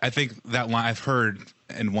 Yeah, I think that line, I've heard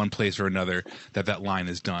in one place or another that line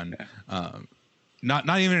is done. Yeah.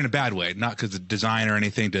 Not even in a bad way, not because of design or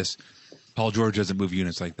anything, just Paul George doesn't move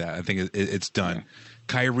units like that. I think it's done. Yeah.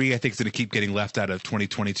 Kyrie, I think, is going to keep getting left out of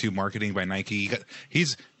 2022 marketing by Nike.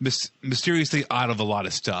 He's mysteriously out of a lot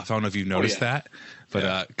of stuff. I don't know if you've noticed that,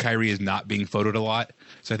 but Kyrie is not being photoed a lot.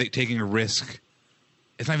 So I think taking a risk,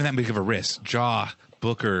 it's not even that big of a risk. Ja,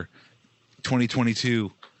 Booker,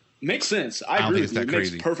 2022. Makes sense. I agree with you. It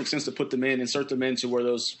makes perfect sense to put them in, insert them into where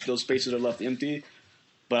those spaces are left empty.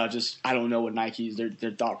 But I don't know what Nike's,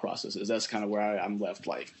 their thought process is. That's kind of where I'm left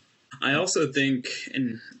like. I also think,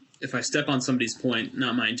 and if I step on somebody's point,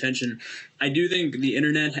 not my intention, I do think the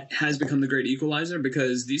internet has become the great equalizer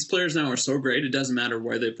because these players now are so great, it doesn't matter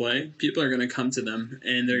where they play. People are going to come to them,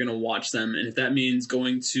 and they're going to watch them. And if that means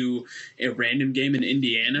going to a random game in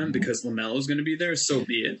Indiana because LaMelo is going to be there, so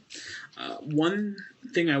be it. One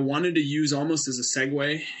thing I wanted to use almost as a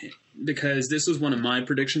segue, because this was one of my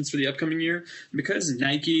predictions for the upcoming year, because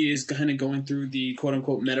Nike is kind of going through the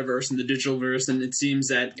quote-unquote metaverse and the digital verse, and it seems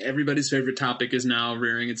that everybody's favorite topic is now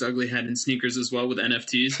rearing its ugly head in sneakers as well with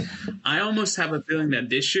NFTs. I almost have a feeling that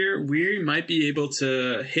this year we might be able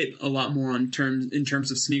to hit a lot more in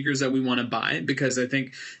terms of sneakers that we want to buy, because I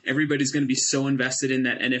think everybody's going to be so invested in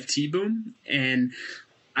that NFT boom, and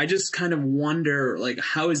I just kind of wonder, like,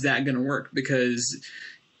 how is that going to work? Because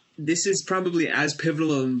this is probably as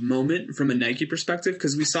pivotal a moment from a Nike perspective,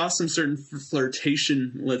 because we saw some certain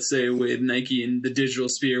flirtation, let's say, with Nike in the digital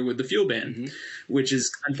sphere with the Fuel Band, which has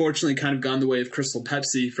unfortunately kind of gone the way of Crystal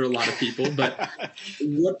Pepsi for a lot of people. But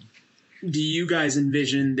what do you guys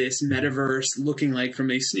envision this metaverse looking like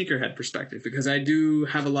from a sneakerhead perspective? Because I do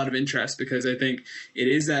have a lot of interest, because I think it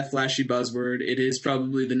is that flashy buzzword. It is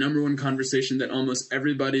probably the number one conversation that almost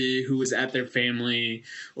everybody who was at their family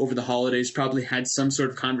over the holidays probably had some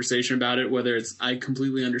sort of conversation about it, whether it's I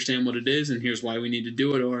completely understand what it is and here's why we need to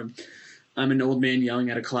do it, or I'm an old man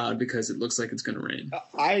yelling at a cloud because it looks like it's going to rain.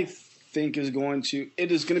 I think it is going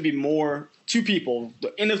to be more two people, the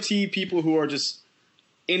NFT people who are just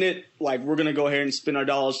in it, like, we're going to go ahead and spend our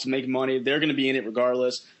dollars to make money. They're going to be in it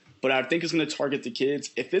regardless. But I think it's going to target the kids.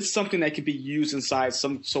 If it's something that could be used inside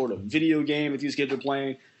some sort of video game that these kids are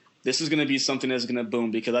playing, this is going to be something that's going to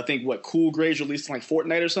boom. Because I think what Cool Grades released like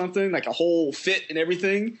Fortnite or something, like a whole fit and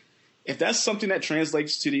everything, if that's something that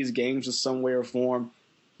translates to these games in some way or form,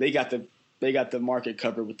 they got the market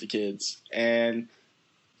covered with the kids. And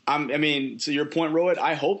I mean, to your point, Rohit,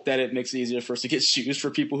 I hope that it makes it easier for us to get shoes for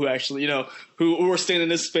people who actually, who are staying in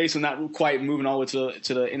this space and not quite moving all the way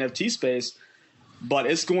to the NFT space. But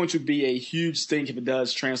it's going to be a huge thing if it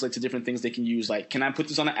does translate to different things they can use. Like, can I put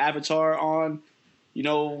this on an avatar on, I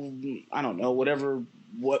don't know, whatever.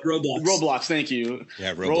 Roblox, thank you.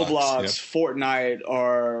 Yeah, Roblox, yep. Fortnite,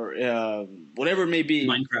 or whatever it may be.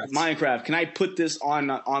 Minecraft. Can I put this on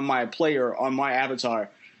my player, on my avatar?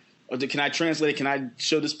 Or can I translate it? Can I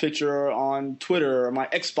show this picture on Twitter or my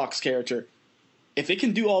Xbox character? If it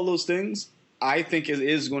can do all those things, I think it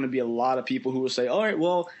is going to be a lot of people who will say, all right,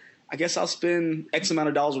 well, I guess I'll spend X amount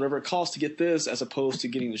of dollars, whatever it costs to get this, as opposed to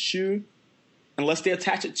getting the shoe. Unless they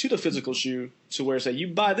attach it to the physical shoe to where, say, you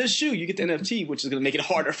buy this shoe, you get the NFT, which is going to make it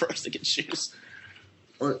harder for us to get shoes.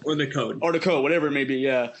 Or the code. Or the code, whatever it may be,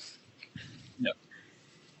 yeah. Yep.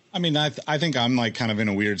 I mean, I think I'm like kind of in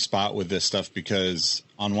a weird spot with this stuff because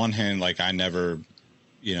on one hand, like I never,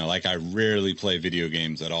 I rarely play video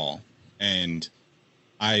games at all. And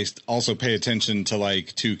I also pay attention to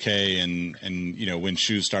like 2K and when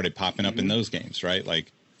shoes started popping up in those games, right?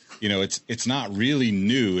 Like, it's not really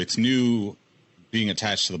new. It's new being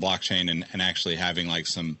attached to the blockchain and actually having like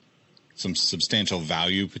some substantial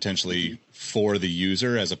value potentially for the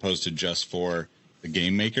user as opposed to just for the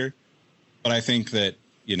game maker. But I think that,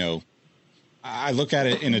 I look at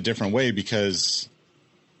it in a different way because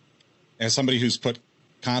as somebody who's put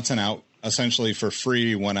content out essentially for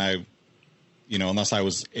free when I, unless I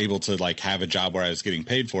was able to like have a job where I was getting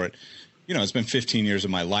paid for it, it's been 15 years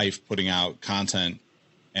of my life putting out content,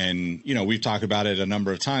 and, we've talked about it a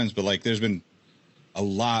number of times, but like, there's been a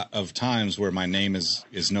lot of times where my name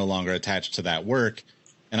is no longer attached to that work.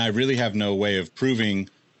 And I really have no way of proving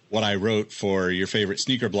what I wrote for your favorite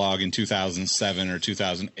sneaker blog in 2007 or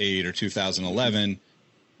 2008 or 2011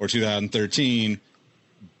 or 2013.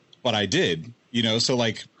 But I did, so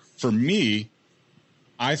like for me,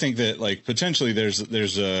 I think that like potentially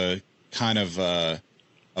there's a kind of a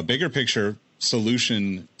bigger picture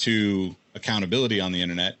solution to accountability on the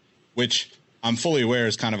internet, which I'm fully aware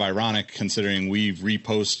is kind of ironic considering we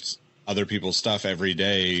repost other people's stuff every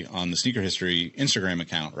day on the Sneaker History Instagram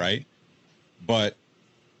account, right? But,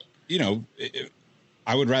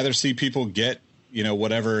 I would rather see people get,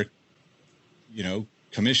 whatever,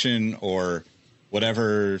 commission or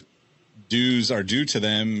whatever dues are due to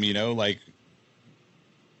them, like,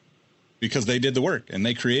 because they did the work and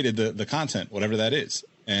they created the content, whatever that is.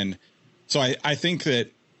 And so I think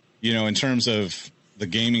that, in terms of the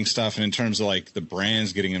gaming stuff and in terms of like the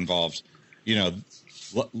brands getting involved,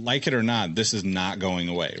 like it or not, this is not going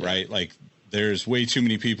away, right? Like there's way too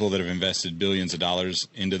many people that have invested billions of dollars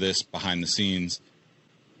into this behind the scenes,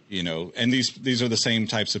 and these are the same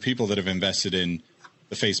types of people that have invested in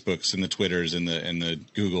the Facebooks and the Twitters and the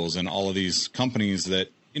Googles and all of these companies that,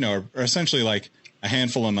 are essentially like a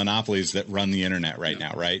handful of monopolies that run the internet right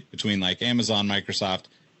now, right? Between like Amazon, Microsoft,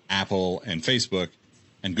 Apple, and Facebook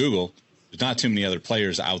and Google, there's not too many other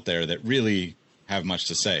players out there that really have much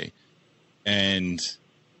to say. And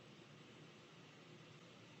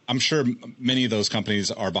I'm sure many of those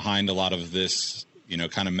companies are behind a lot of this,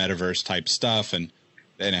 kind of metaverse type stuff and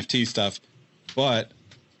the NFT stuff. But,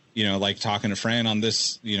 like talking to Fran on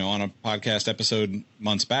this, on a podcast episode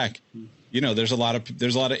months back, there's a lot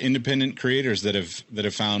of independent creators that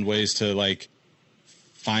have found ways to like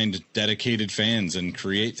find dedicated fans and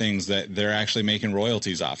create things that they're actually making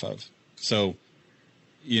royalties off of. So,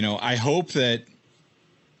 I hope that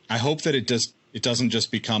it doesn't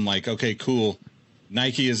just become like, okay, cool,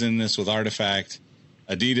 Nike is in this with Artifact,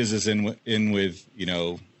 Adidas is in with,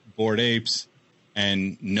 Bored Apes,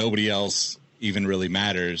 and nobody else even really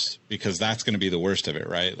matters, because that's going to be the worst of it,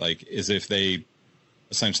 right? Like, is if they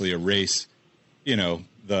essentially erase, if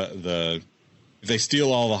they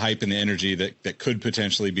steal all the hype and the energy that could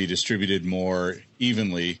potentially be distributed more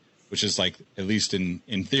evenly, which is like, at least in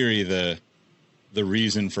theory, the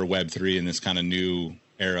reason for Web3 in this kind of new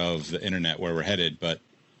era of the internet where we're headed. But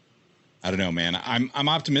I don't know, man, I'm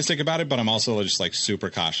optimistic about it, but I'm also just like super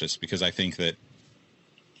cautious, because I think that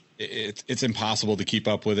it's impossible to keep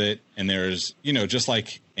up with it. And there's, just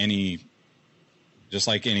like anything,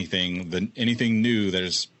 anything new,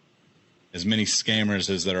 there's as many scammers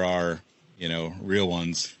as there are, real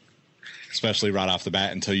ones, especially right off the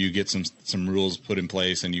bat, until you get some rules put in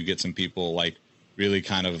place and you get some people like really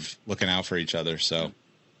kind of looking out for each other. So,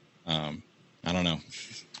 I don't know.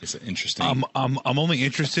 It's interesting. I'm only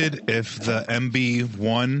interested if the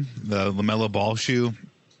MB1, the LaMelo Ball shoe,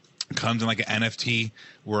 comes in like an NFT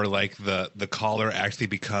where like the collar actually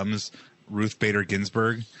becomes Ruth Bader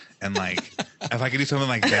Ginsburg, and like if I could do something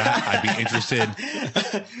like that, I'd be interested.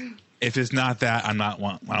 If it's not that, I don't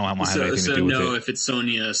want to have anything to do with it. So no, if it's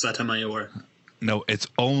Sonia Sotomayor. No, it's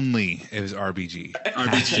only if it's RBG.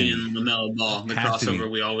 RBG and LaMelo Ball, the crossover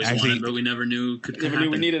we always wanted, but we never knew could happen. Never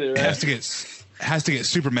knew we needed it, right? Has to get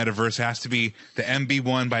super metaverse. It has to be the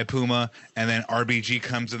MB1 by Puma, and then RBG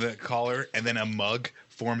comes to the collar, and then a mug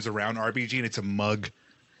forms around RBG, and it's a mug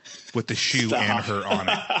with the shoe and her on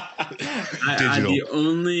it. The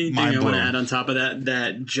only thing I want to add on top of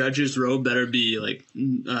that judge's robe better be like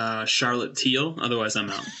Charlotte Teal, otherwise I'm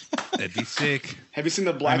out. That'd be sick. Have you seen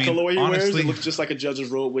the black colorway he wears? It looks just like a judge's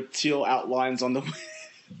robe with teal outlines on the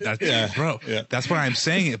bro. Yeah. That's why I'm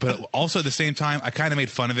saying it. But also at the same time, I kind of made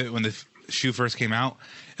fun of it when the shoe first came out.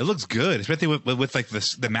 It looks good, especially with like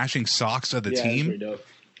the matching socks of the team.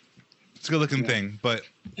 It's a good looking thing, but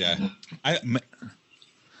yeah, I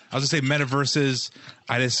was gonna say metaverses.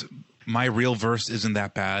 My real verse isn't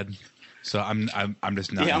that bad, so I'm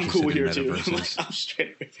just not. Yeah, I'm cool with in here too. I'm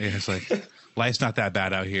straight. Yeah, it's like life's not that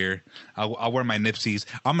bad out here. I'll wear my Nipseys.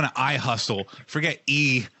 I'm gonna hustle. Forget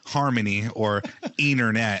Harmony or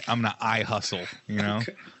Ethernet. I'm gonna hustle. I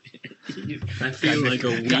feel like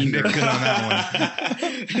a wiener. Good on that one.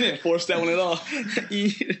 You didn't force that one at all.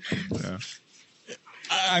 Yeah.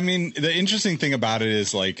 I mean, the interesting thing about it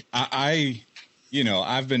is like I've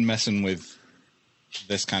been messing with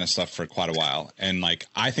this kind of stuff for quite a while, and like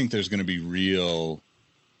I think there's going to be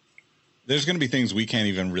things we can't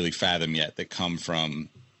even really fathom yet that come from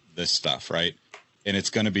this stuff, right? And it's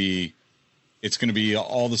going to be it's going to be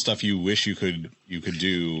all the stuff you wish you could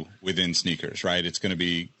do within sneakers, right? It's going to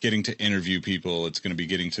be getting to interview people. It's going to be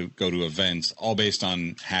getting to go to events, all based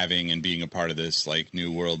on having and being a part of this like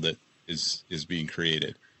new world that is being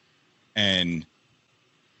created. And,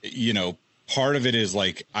 you know, part of it is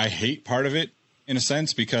like, I hate part of it in a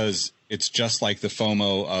sense, because it's just like the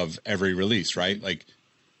FOMO of every release, right? Like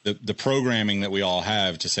the programming that we all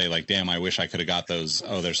have to say like, damn, I wish I could have got those.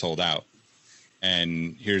 Oh, they're sold out.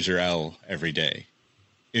 And here's your L every day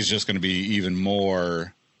is just going to be even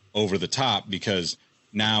more over the top, because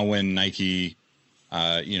now when Nike,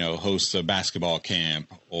 hosts a basketball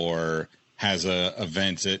camp or has a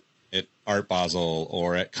event at Art Basel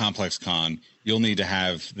or at Complex Con, you'll need to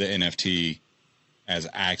have the NFT as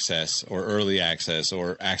access or early access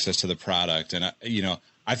or access to the product. And,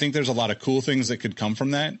 I think there's a lot of cool things that could come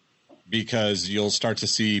from that, because you'll start to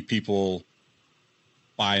see people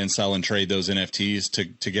buy and sell and trade those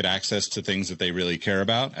NFTs to get access to things that they really care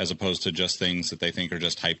about, as opposed to just things that they think are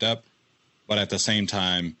just hyped up. But at the same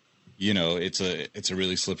time, it's a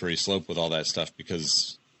really slippery slope with all that stuff,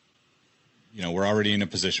 because, we're already in a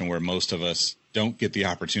position where most of us don't get the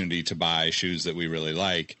opportunity to buy shoes that we really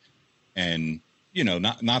like. And,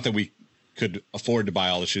 not that we could afford to buy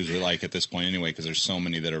all the shoes we like at this point anyway, because there's so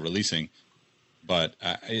many that are releasing. But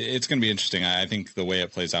it's going to be interesting. I think the way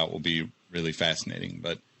it plays out will be really fascinating.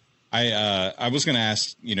 But I was going to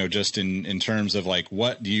ask, just in terms of like,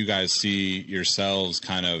 what do you guys see yourselves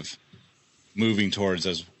kind of moving towards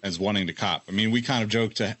as wanting to cop? I mean, we kind of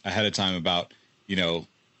joked ahead of time about,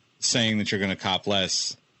 saying that you're going to cop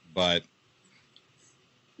less, but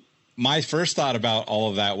my first thought about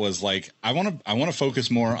all of that was like, I want to focus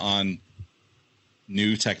more on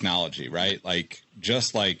new technology, right? Like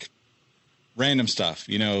just like random stuff,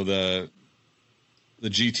 the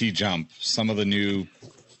GT Jump, some of the new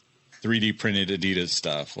 3D printed Adidas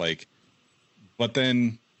stuff, like, but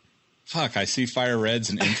then fuck, I see fire reds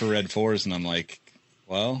and infrared 4s, and I'm like,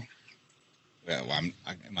 well, am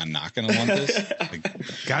I not going to want this?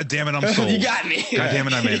 Like, God damn it, I'm sold. You got me. God damn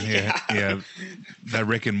it, I'm in here. Yeah, that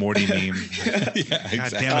Rick and Morty meme. yeah,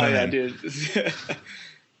 God damn it, dude.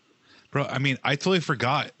 Bro, I mean, I totally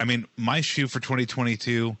forgot. I mean, my shoe for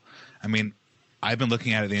 2022, I mean, I've been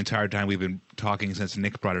looking at it the entire time we've been talking since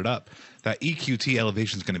Nick brought it up. That EQT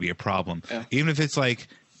elevation is going to be a problem. Yeah. Even if it's like,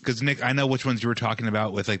 because Nick, I know which ones you were talking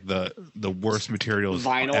about with like the worst materials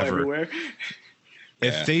vinyl ever. Everywhere.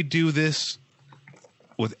 If they do this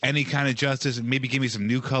with any kind of justice, and maybe give me some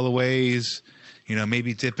new colorways,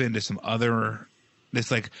 maybe dip into some other,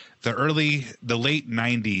 it's like the late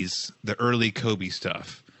 90s, the early Kobe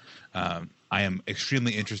stuff. I am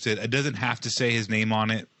extremely interested. It doesn't have to say his name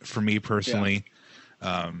on it for me personally.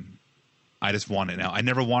 Yeah. I just want it now. I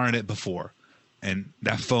never wanted it before. And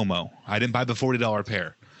that FOMO, I didn't buy the $40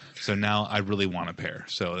 pair. So now I really want a pair.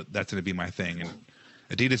 So that's going to be my thing. And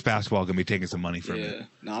Adidas basketball going to be taking some money from me. Yeah.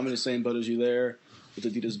 No, I'm in the same boat as you there with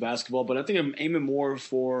Adidas basketball. But I think I'm aiming more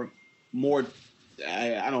for more,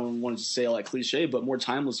 I don't want to say like cliche, but more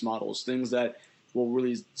timeless models. Things that will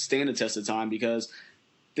really stand the test of time, because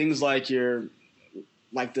things like the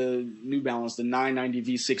New Balance, the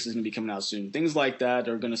 990 V6 is going to be coming out soon. Things like that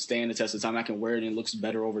are going to stand the test of time. I can wear it and it looks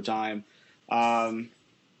better over time.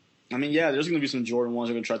 I mean, yeah, there's going to be some Jordan ones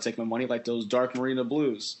that are going to try to take my money, like those Dark Marina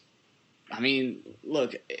Blues. I mean,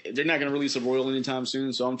 look, they're not going to release a Royal anytime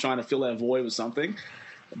soon, so I'm trying to fill that void with something.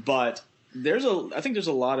 But I think there's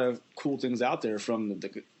a lot of cool things out there, from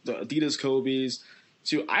the Adidas Kobe's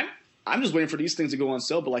to I'm just waiting for these things to go on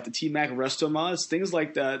sale, but like the T-Mac Resto mods, things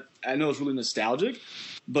like that, I know it's really nostalgic,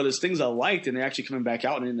 but it's things I liked, and they're actually coming back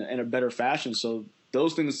out in a better fashion. So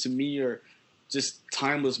those things to me are just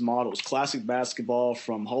timeless models, classic basketball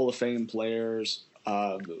from Hall of Fame players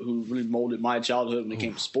who really molded my childhood when it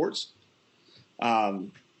came to sports.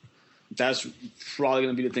 That's probably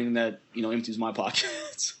going to be the thing that, empties my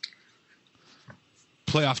pockets.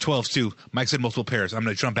 Playoff 12s too. Mike said multiple pairs. I'm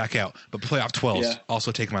going to jump back out, but playoff 12s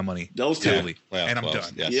also take my money. Those two, totally. And I'm 12s,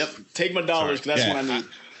 done. Yes. Yep, take my dollars, because that's what I need.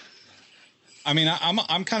 I mean,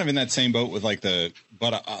 I'm kind of in that same boat with I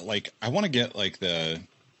want to get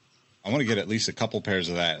at least a couple pairs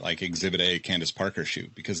of that like Exhibit A Candace Parker shoe,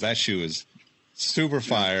 because that shoe is super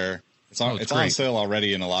fire. It's on sale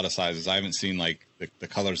already in a lot of sizes. I haven't seen like the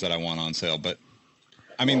colors that I want on sale, but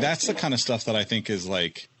I mean, that's the kind of stuff that I think is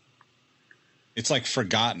like, it's like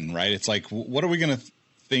forgotten, right? It's like, what are we going to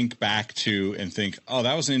think back to and think, oh,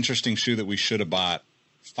 that was an interesting shoe that we should have bought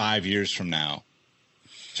 5 years from now.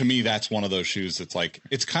 To me, that's one of those shoes that's like,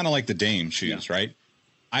 it's kind of like the Dame shoes, right?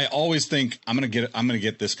 I always think I'm going to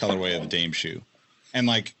get this colorway of the Dame shoe. And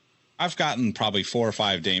like, I've gotten probably 4 or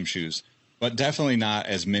 5 Dame shoes, but definitely not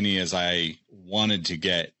as many as I wanted to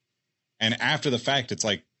get. And after the fact, it's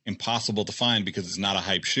like impossible to find because it's not a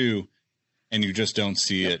hype shoe and you just don't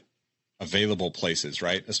see it available places,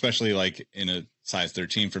 right? Especially like in a size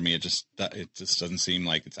 13 for me, it just doesn't seem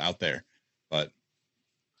like it's out there, but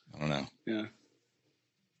I don't know. Yeah.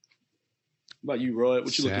 What about you, Roy?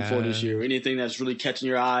 What you looking for this year? Anything that's really catching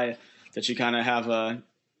your eye that you kind of have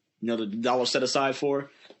the dollar set aside for?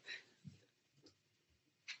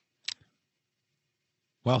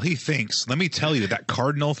 Well, he thinks. Let me tell you, that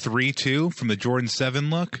Cardinal 3-2 from the Jordan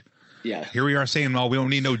 7 look. Yeah. Here we are saying, well, we don't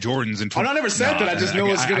need no Jordans. I never said that. I just know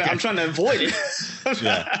it's gonna. I'm trying to avoid it.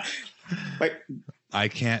 Yeah. Like, I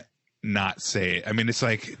can't not say it. I mean, it's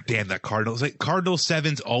like, damn, that Cardinal. It's like Cardinal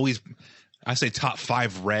 7's always, I say, top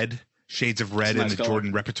 5 red shades of red in the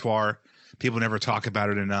Jordan repertoire. People never talk about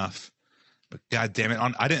it enough. But God damn it,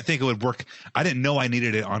 I didn't think it would work. I didn't know I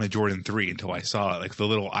needed it on a Jordan 3 until I saw it. Like the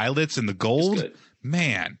little eyelets and the gold.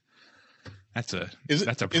 Man, that's a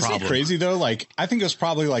problem. Isn't it crazy though? Like, I think it was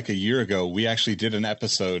probably like a year ago, we actually did an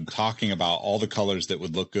episode talking about all the colors that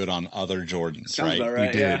would look good on other Jordans. Sounds right? about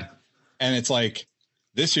right. We did. Yeah. And it's like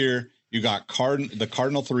this year you got the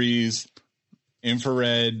Cardinal 3s,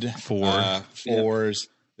 infrared 4s.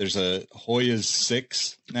 There's a Hoya's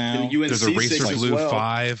 6 now. The UNC There's a Racer 6 Blue as well.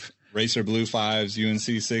 5. Racer Blue 5s,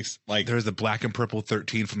 UNC 6. Like, There's the black and purple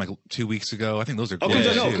 13 from like 2 weeks ago. I think those are Oh, cool.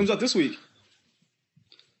 it comes out this week.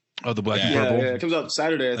 Oh, the black and Yeah, purple. it comes out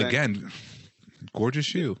Saturday. I think. Again, gorgeous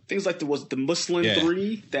shoe. Things like the Muslin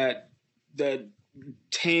 3, that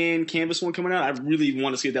tan canvas one coming out. I really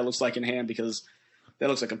want to see what that looks like in hand because that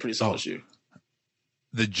looks like a pretty solid shoe.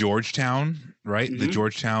 The Georgetown, right? Mm-hmm. The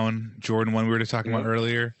Georgetown Jordan one we were just talking about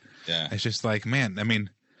earlier. yeah. It's just like, man, I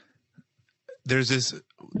mean, there's this,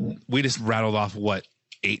 we just rattled off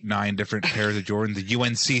 8, 9 different pairs of Jordans. The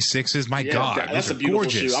UNC 6s, my God, that's those a are beautiful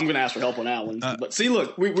gorgeous. shoe. I'm going to ask for help on that one. But see,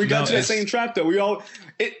 look, we got to that same trap though.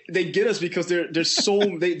 They get us because they're so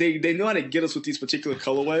they know how to get us with these particular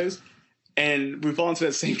colorways, and we fall into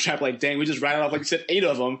that same trap. Like, dang, we just rattled off, like you said, 8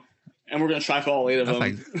 of them, and we're going to try for all 8 of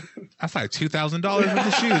them. That's like $2,000 worth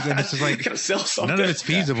of shoes, and it's just like gotta sell something. none of it's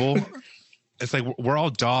feasible. It's like we're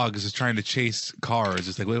all dogs just trying to chase cars.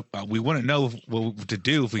 It's like we wouldn't know what to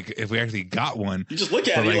do if we actually got one. You just look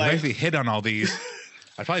at but it if I like actually hit on all these,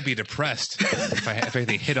 I'd probably be depressed if I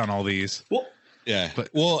actually hit on all these. well, Yeah. But-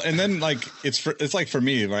 and then like it's like for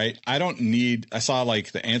me, right? I saw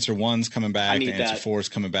like the answer 1's coming back, the answer 4's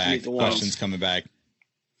coming back, questions coming back.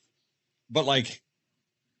 But like,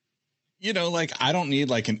 like I don't need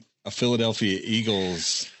like a Philadelphia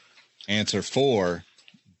Eagles answer 4,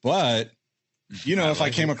 but if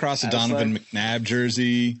I came across a Donovan McNabb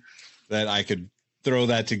jersey that I could throw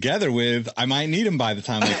that together with, I might need them by the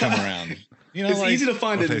time they come around. it's easy to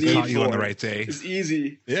find a They need caught you for on the it. right day. It's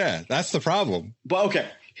easy. Yeah, that's the problem. But okay,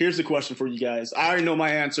 here's the question for you guys. I already know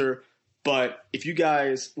my answer, but if you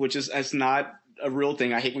guys, that's not a real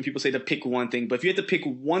thing. I hate when people say to pick one thing, but if you had to pick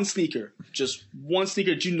one sneaker, just one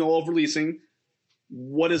sneaker that you know of releasing,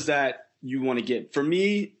 what is that you want to get? For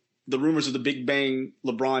me, the rumors of the Big Bang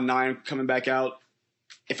LeBron 9 coming back out,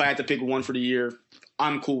 if I had to pick one for the year,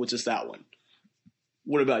 I'm cool with just that one.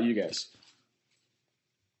 What about you guys?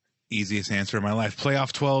 Easiest answer in my life.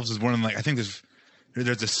 Playoff 12s is one of them. Like, I think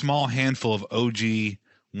there's a small handful of OG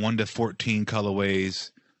 1 to 14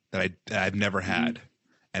 colorways that I've never had.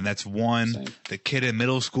 And that's one. Same. The kid in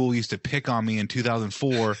middle school used to pick on me in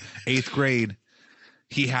 2004, 8th grade.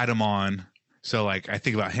 He had them on. So like, I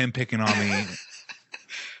think about him picking on me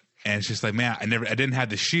and it's just like, man, I didn't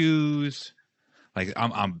have the shoes. Like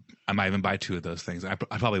I might even buy 2 of those things. I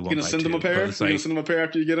probably won't. You gonna send them a pair? You gonna send them a pair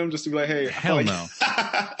after you get them, just to be like, hey, hell no.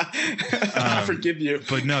 I forgive you.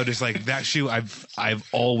 But no, just like that shoe, I've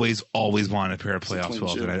always wanted a pair of playoff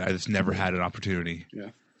 12s, and I just never had an opportunity. Yeah.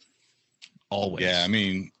 Always. Yeah, I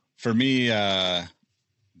mean, for me,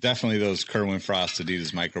 definitely those Kerwin Frost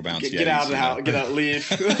Adidas Micro Bounce. Get out of the house. Get out. Leave.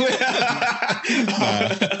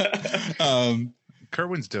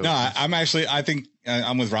 Kerwin's dope. No, I think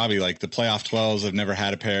I'm with Robbie. Like the playoff 12s, I've never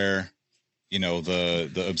had a pair.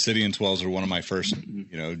 The Obsidian 12s are one of my first,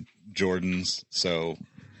 Jordans. So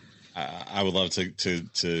I would love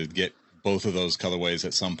to get both of those colorways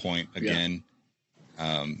at some point again.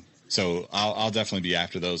 Yeah. So I'll definitely be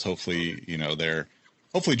after those. Hopefully,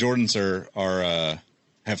 hopefully Jordans are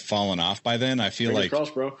have fallen off by then. I feel like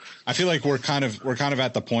we're kind of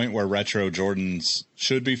at the point where retro Jordans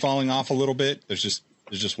should be falling off a little bit. There's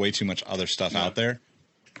just way too much other stuff out there.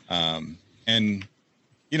 And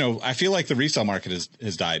I feel like the resale market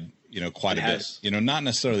has died, quite a bit. Not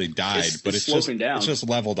necessarily died, but it's just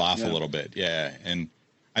leveled off a little bit. Yeah. And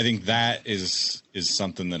I think that is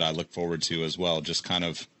something that I look forward to as well. Just kind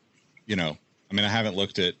of, I mean, I haven't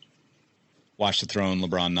looked at Watch the Throne,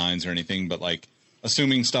 LeBron 9s or anything, but like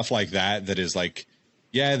assuming stuff like that is like,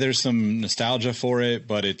 yeah, there's some nostalgia for it,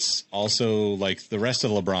 but it's also like the rest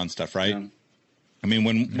of the LeBron stuff, right? Yeah. I mean,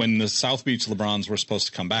 when the South Beach LeBrons were supposed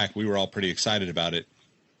to come back, we were all pretty excited about it.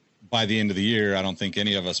 By the end of the year, I don't think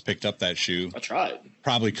any of us picked up that shoe. I tried.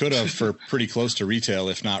 Probably could have for pretty close to retail,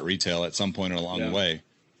 if not retail, at some point along the way.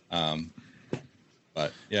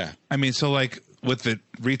 But yeah, I mean, so like with the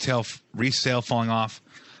resale falling off,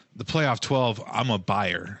 the playoff 12, I'm a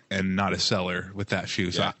buyer and not a seller with that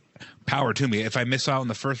shoe. So power to me. If I miss out on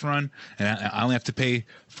the first run and I only have to pay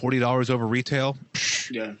 $40 over retail,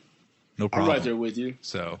 no problem. I'm right there with you.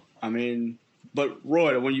 So I mean, but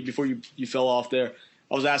Roy, before you fell off there,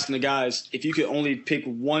 I was asking the guys if you could only pick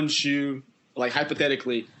one shoe, like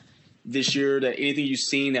hypothetically, this year, that anything you've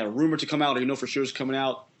seen that rumored to come out or you know for sure is coming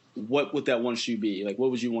out, what would that one shoe be? Like,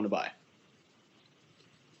 what would you want to buy?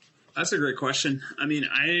 That's a great question. I mean,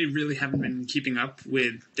 I really haven't been keeping up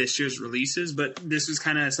with this year's releases, but this was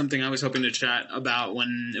kind of something I was hoping to chat about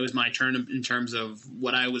when it was my turn in terms of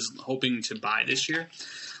what I was hoping to buy this year.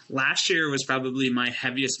 Last year was probably my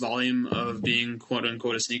heaviest volume of being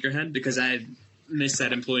quote-unquote a sneakerhead because I had missed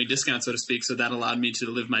that employee discount, so to speak, so that allowed me to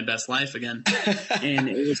live my best life again. And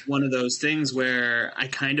it was one of those things where I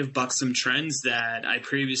kind of bucked some trends that I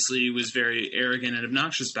previously was very arrogant and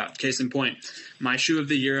obnoxious about. Case in point, my shoe of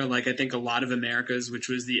the year, like I think a lot of America's, which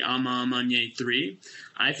was the Ama Manier 3,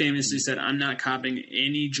 I famously said I'm not copying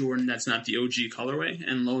any Jordan that's not the OG colorway,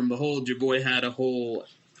 and lo and behold, your boy had a whole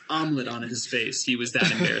omelet on his face. He was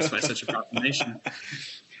that embarrassed by such a proclamation.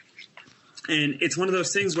 And it's one of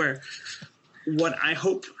those things where what I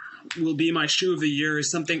hope will be my shoe of the year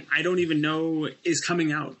is something I don't even know is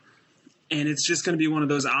coming out. And it's just going to be one of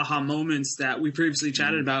those aha moments that we previously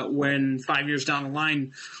chatted about when 5 years down the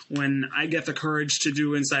line, when I get the courage to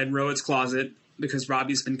do Inside Rowett's Closet, because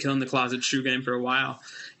Robbie's been killing the closet shoe game for a while,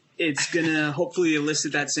 it's going to hopefully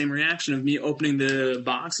elicit that same reaction of me opening the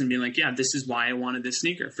box and being like, yeah, this is why I wanted this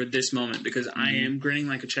sneaker for this moment, because I am grinning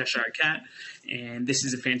like a Cheshire cat, and this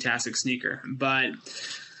is a fantastic sneaker. But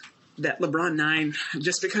that LeBron 9,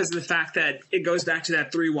 just because of the fact that it goes back to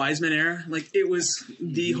that 3 Wiseman era, like it was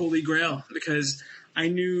the holy grail, because I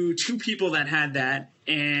knew 2 people that had that,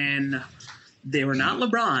 and they were not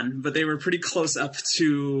LeBron, but they were pretty close up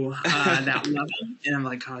to that level. And I'm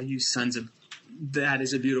like, oh, you sons of, that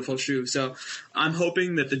is a beautiful shoe. So I'm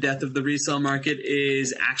hoping that the death of the resale market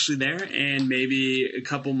is actually there, and maybe a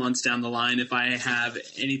couple months down the line, if I have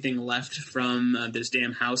anything left from this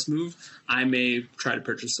damn house move, I may try to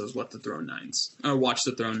purchase those What the Throne 9s. Or Watch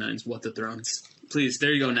the Throne 9s, What the Thrones. Please,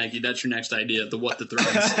 there you go, Nike. That's your next idea, the What the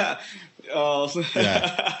Thrones.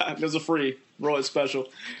 There's a free Roy special.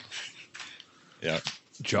 Yeah.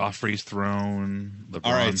 Joffrey's throne. LeBron's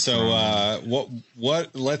all right, so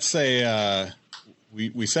what? let's say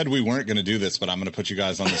we said we weren't going to do this, but I'm going to put you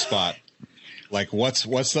guys on the spot. Like, what's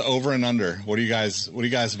the over and under? What are you guys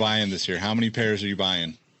buying this year? How many pairs are you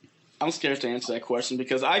buying? I'm scared to answer that question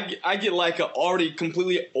because I get like already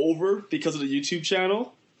completely over because of the YouTube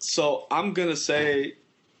channel. So I'm gonna say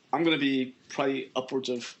I'm gonna be probably upwards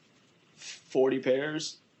of 40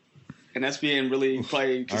 pairs, and that's being really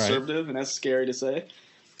probably conservative, and that's scary to say.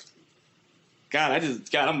 God,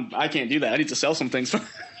 I can't do that. I need to sell some things. It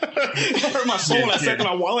hurt my soul when I said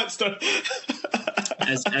my wallet stuff.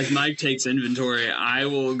 As Mike takes inventory, I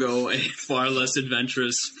will go a far less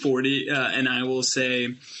adventurous 40, and I will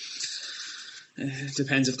say it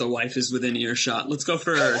depends if the wife is within earshot. Let's go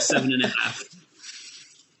for 7.5.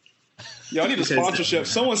 Yo, I need a sponsorship.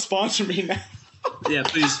 Someone sponsor me now. Yeah,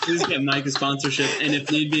 please get Mike a sponsorship. And if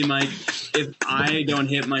need be, Mike, if I don't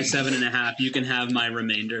hit my 7.5, you can have my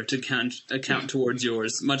remainder to account towards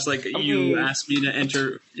yours. Much like you asked me to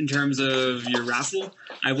enter in terms of your raffle,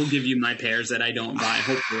 I will give you my pairs that I don't buy,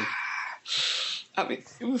 hopefully. I mean,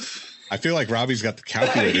 I feel like Robbie's got the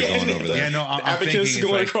calculator going over there. Yeah, no, I'm thinking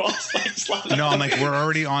going like, across. no, I'm like, we're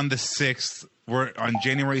already on the 6th. We're on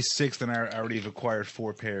January 6th, and I already have acquired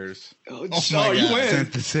 4 pairs. Oh, you win.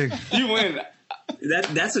 The 6th. You win.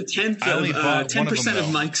 That's a 10%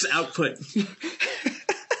 of Mike's output.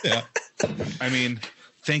 Yeah. I mean,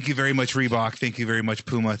 thank you very much, Reebok. Thank you very much,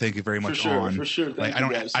 Puma. Thank you very much, On. For sure. Like, I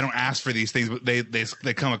don't ask for these things, but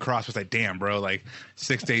they come across with like, damn, bro, like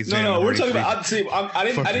 6 days. No, we're talking about.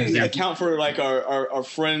 I didn't account for like our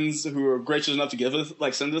friends who are gracious enough to give us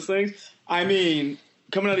send us things. I mean,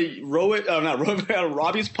 coming out of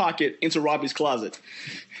Robbie's pocket into Robbie's closet.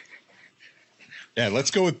 Yeah,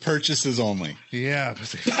 let's go with purchases only. Yeah.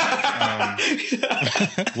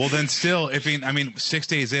 Well, then still, I mean, 6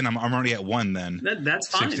 days in, I'm already at 1 then. That's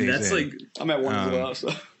fine. That's in. I'm at 1 as well.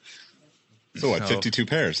 So. So what? 52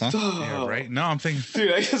 pairs, huh? Yeah, right. No, I'm thinking.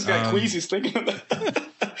 Dude, I just got queasies thinking of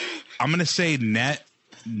that. I'm gonna say net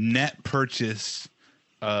purchase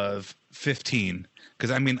of 15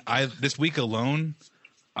 because I mean this week alone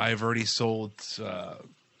I've already sold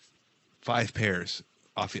 5 pairs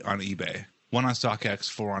on eBay, 1 on StockX,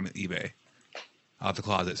 4 on eBay out the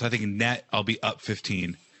closet. So I think net I'll be up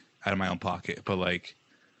 15 out of my own pocket. But like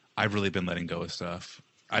I've really been letting go of stuff.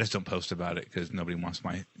 I just don't post about it because nobody wants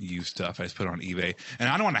my used stuff. I just put it on eBay, and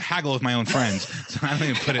I don't want to haggle with my own friends, so I don't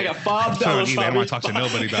even put it. I got $5 on eBay. I don't want to talk to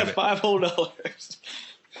nobody about it. $5 whole.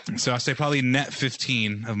 So I say probably net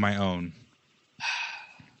 15 of my own.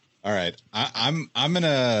 All right. I'm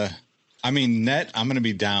gonna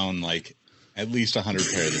be down like at least 100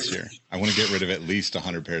 pair this year. I want to get rid of at least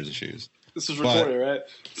 100 pairs of shoes. This is recorded, right?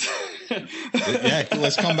 Yeah,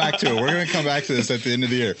 let's come back to it. We're going to come back to this at the end of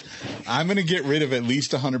the year. I'm going to get rid of at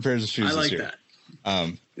least 100 pairs of shoes this year.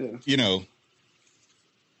 That. You know,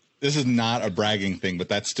 this is not a bragging thing, but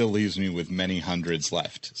that still leaves me with many hundreds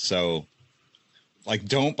left. So, like,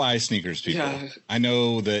 don't buy sneakers, people. Yeah. I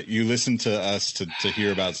know that you listen to us to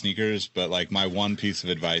hear about sneakers, but, like, my one piece of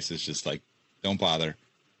advice is just, like, don't bother.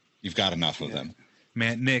 You've got enough of them.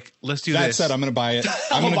 Man, Nick, let's do that this. That said, I'm going to buy it.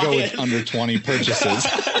 I'm going to go with under 20 purchases.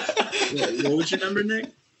 What was your number, Nick?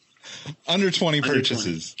 Under 20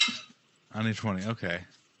 purchases. Under 20, okay.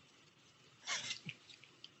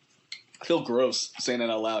 I feel gross saying that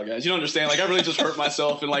out loud, guys. You don't understand. Like, I really just hurt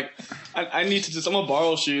myself, and like, I need to I'm gonna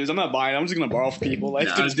borrow shoes. I'm not buying. I'm just gonna borrow from people. Like,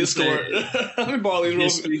 through Discord. Let me borrow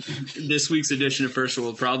these. This week's edition of First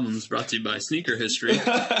World Problems brought to you by Sneaker History.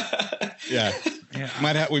 Yeah.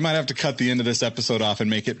 We might have to cut the end of this episode off and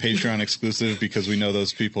make it Patreon exclusive because we know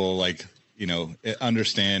those people like, you know,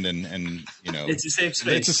 understand and you know, it's a safe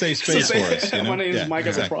space. It's a safe space for us. You know? My name is Mike.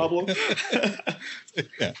 Exactly. Has a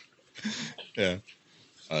problem. Yeah.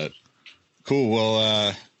 Cool.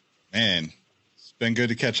 Well, man, it's been good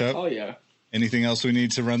to catch up. Oh yeah. Anything else we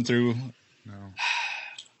need to run through? No.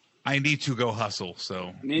 I need to go hustle,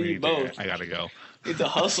 so me and both. I gotta go. Need to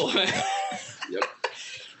hustle, man. Yep.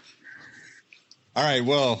 All right.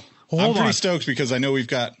 Well, I'm pretty stoked because I know we've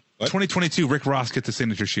got 2022. Rick Ross gets the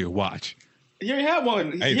signature shoe. Watch. You already had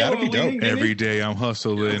one. Hey, that'd be dope. Every day I'm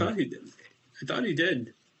hustling. I thought he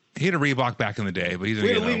did. He had a Reebok back in the day, but he's gonna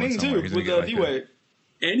get another one somewhere. Too, with the D-Wade.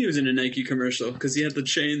 And he was in a Nike commercial because he had the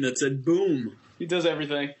chain that said "Boom." He does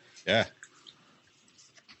everything. Yeah.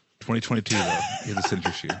 2022 though. He had the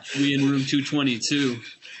signature shoe. We in room 222.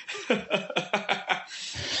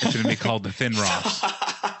 It's gonna be called the Thin Ross.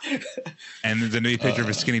 And there's a new picture of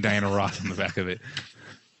a skinny Diana Ross on the back of it.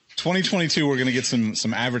 2022, we're going to get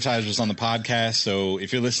some advertisers on the podcast. So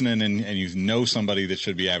if you're listening and you know somebody that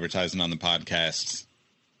should be advertising on the podcast,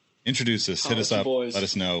 introduce us, hit us up, let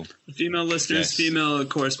us know. Female listeners, female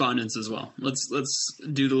correspondents as well. Let's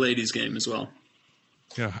do the ladies game as well.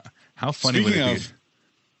 Yeah, how funny would it be?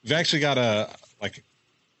 We've actually got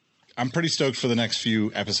I'm pretty stoked for the next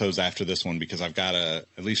few episodes after this one because I've got at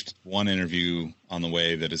least one interview on the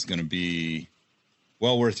way that is going to be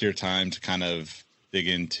well worth your time to kind of dig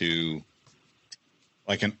into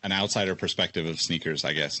like an outsider perspective of sneakers,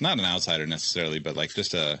 I guess. Not an outsider necessarily, but like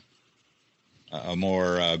just a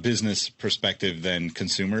more business perspective than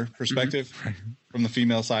consumer perspective from the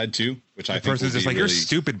female side too, which I think person's just like, really... you're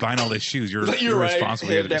stupid buying all these shoes. You're right.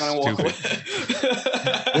 responsible. You're stupid.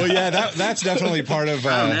 Well, yeah, that's definitely part of.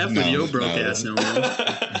 I don't have video broadcast no more.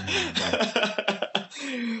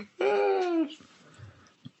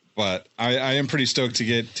 But I am pretty stoked to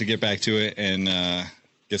get back to it and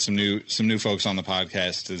get some new folks on the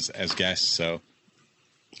podcast as guests. So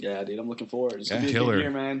yeah, dude, I'm looking forward. It's gonna be a good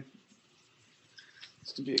year, man.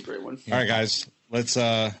 It's gonna be a great one. All right, guys, let's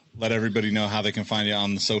let everybody know how they can find you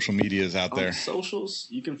on the social medias out there. On socials,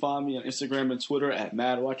 you can find me on Instagram and Twitter at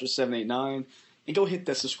MadWatcher789, and go hit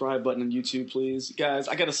that subscribe button on YouTube, please, guys.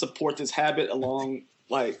 I gotta support this habit along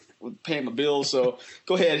with paying my bills, so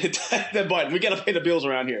go ahead, hit that button. We gotta pay the bills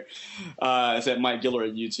around here. It's at Mike Giller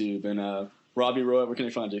at YouTube, and Robbie Roy, where can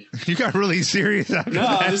they find you? You got really serious after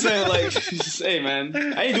that. I'm just saying, like, hey, man,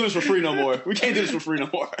 I ain't doing this for free no more. We can't do this for free no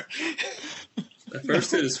more. The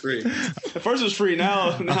first it is free. The first was free. Now,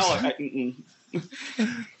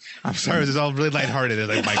 I'm sorry, this is all really lighthearted.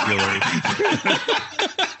 Like Mike Giller.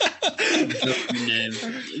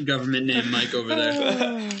 Government name Mike over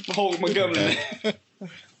there. My government name.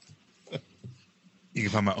 You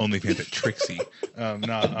can find my OnlyFans at Trixie.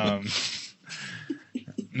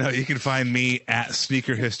 No, you can find me at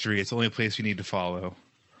Sneaker History. It's the only place you need to follow.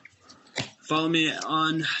 Follow me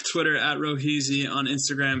on Twitter at Roheezy, on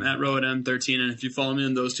Instagram at Roadm13, and if you follow me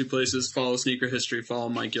in those two places, follow Sneaker History, follow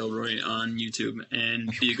Mike Gilroy on YouTube,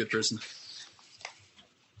 and be a good person.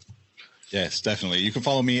 Yes, definitely. You can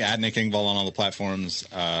follow me at Nick Engvall on all the platforms.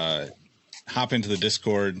 Hop into the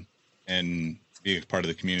Discord and be a part of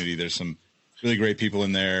the community. There's some really great people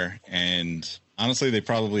in there, and honestly, they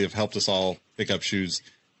probably have helped us all pick up shoes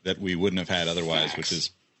that we wouldn't have had otherwise, which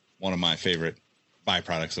is one of my favorite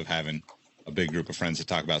byproducts of having a big group of friends to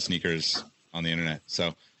talk about sneakers on the internet.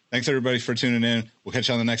 So thanks everybody for tuning in. We'll catch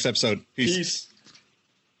you on the next episode. Peace.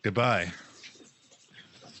 Goodbye.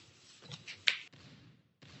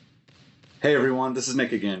 Hey everyone, this is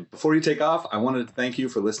Nick again. Before you take off, I wanted to thank you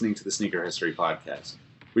for listening to the Sneaker History Podcast.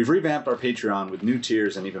 We've revamped our Patreon with new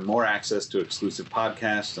tiers and even more access to exclusive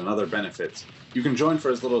podcasts and other benefits. You can join for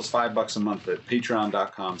as little as $5 a month at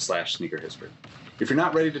patreon.com/sneakerhistory. If you're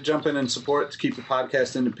not ready to jump in and support to keep the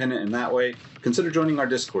podcast independent in that way, consider joining our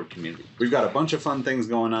Discord community. We've got a bunch of fun things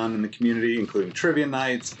going on in the community, including trivia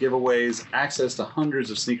nights, giveaways, access to hundreds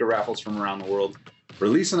of sneaker raffles from around the world,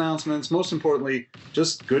 release announcements, most importantly,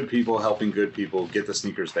 just good people helping good people get the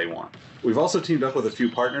sneakers they want. We've also teamed up with a few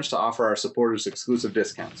partners to offer our supporters exclusive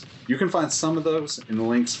discounts. You can find some of those in the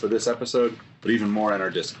links for this episode, but even more in our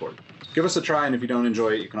Discord. Give us a try, and if you don't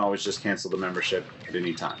enjoy it, you can always just cancel the membership at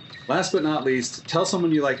any time. Last but not least, tell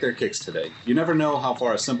someone you like their kicks today. You never know how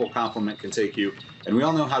far a simple compliment can take you, and we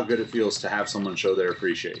all know how good it feels to have someone show their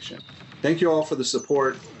appreciation. Thank you all for the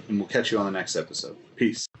support, and we'll catch you on the next episode.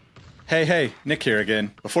 Peace. Hey, Nick here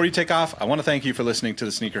again. Before you take off, I want to thank you for listening to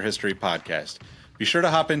the Sneaker History Podcast. Be sure to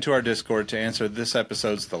hop into our Discord to answer this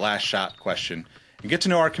episode's The Last Shot question and get to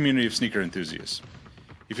know our community of sneaker enthusiasts.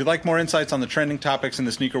 If you'd like more insights on the trending topics in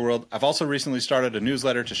the sneaker world, I've also recently started a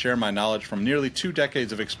newsletter to share my knowledge from nearly 2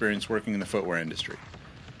 decades of experience working in the footwear industry.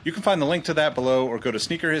 You can find the link to that below or go to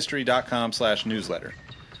sneakerhistory.com/newsletter.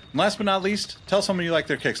 And last but not least, tell someone you like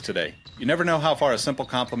their kicks today. You never know how far a simple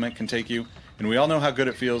compliment can take you, and we all know how good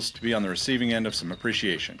it feels to be on the receiving end of some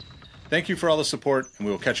appreciation. Thank you for all the support, and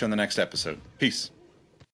we will catch you on the next episode. Peace.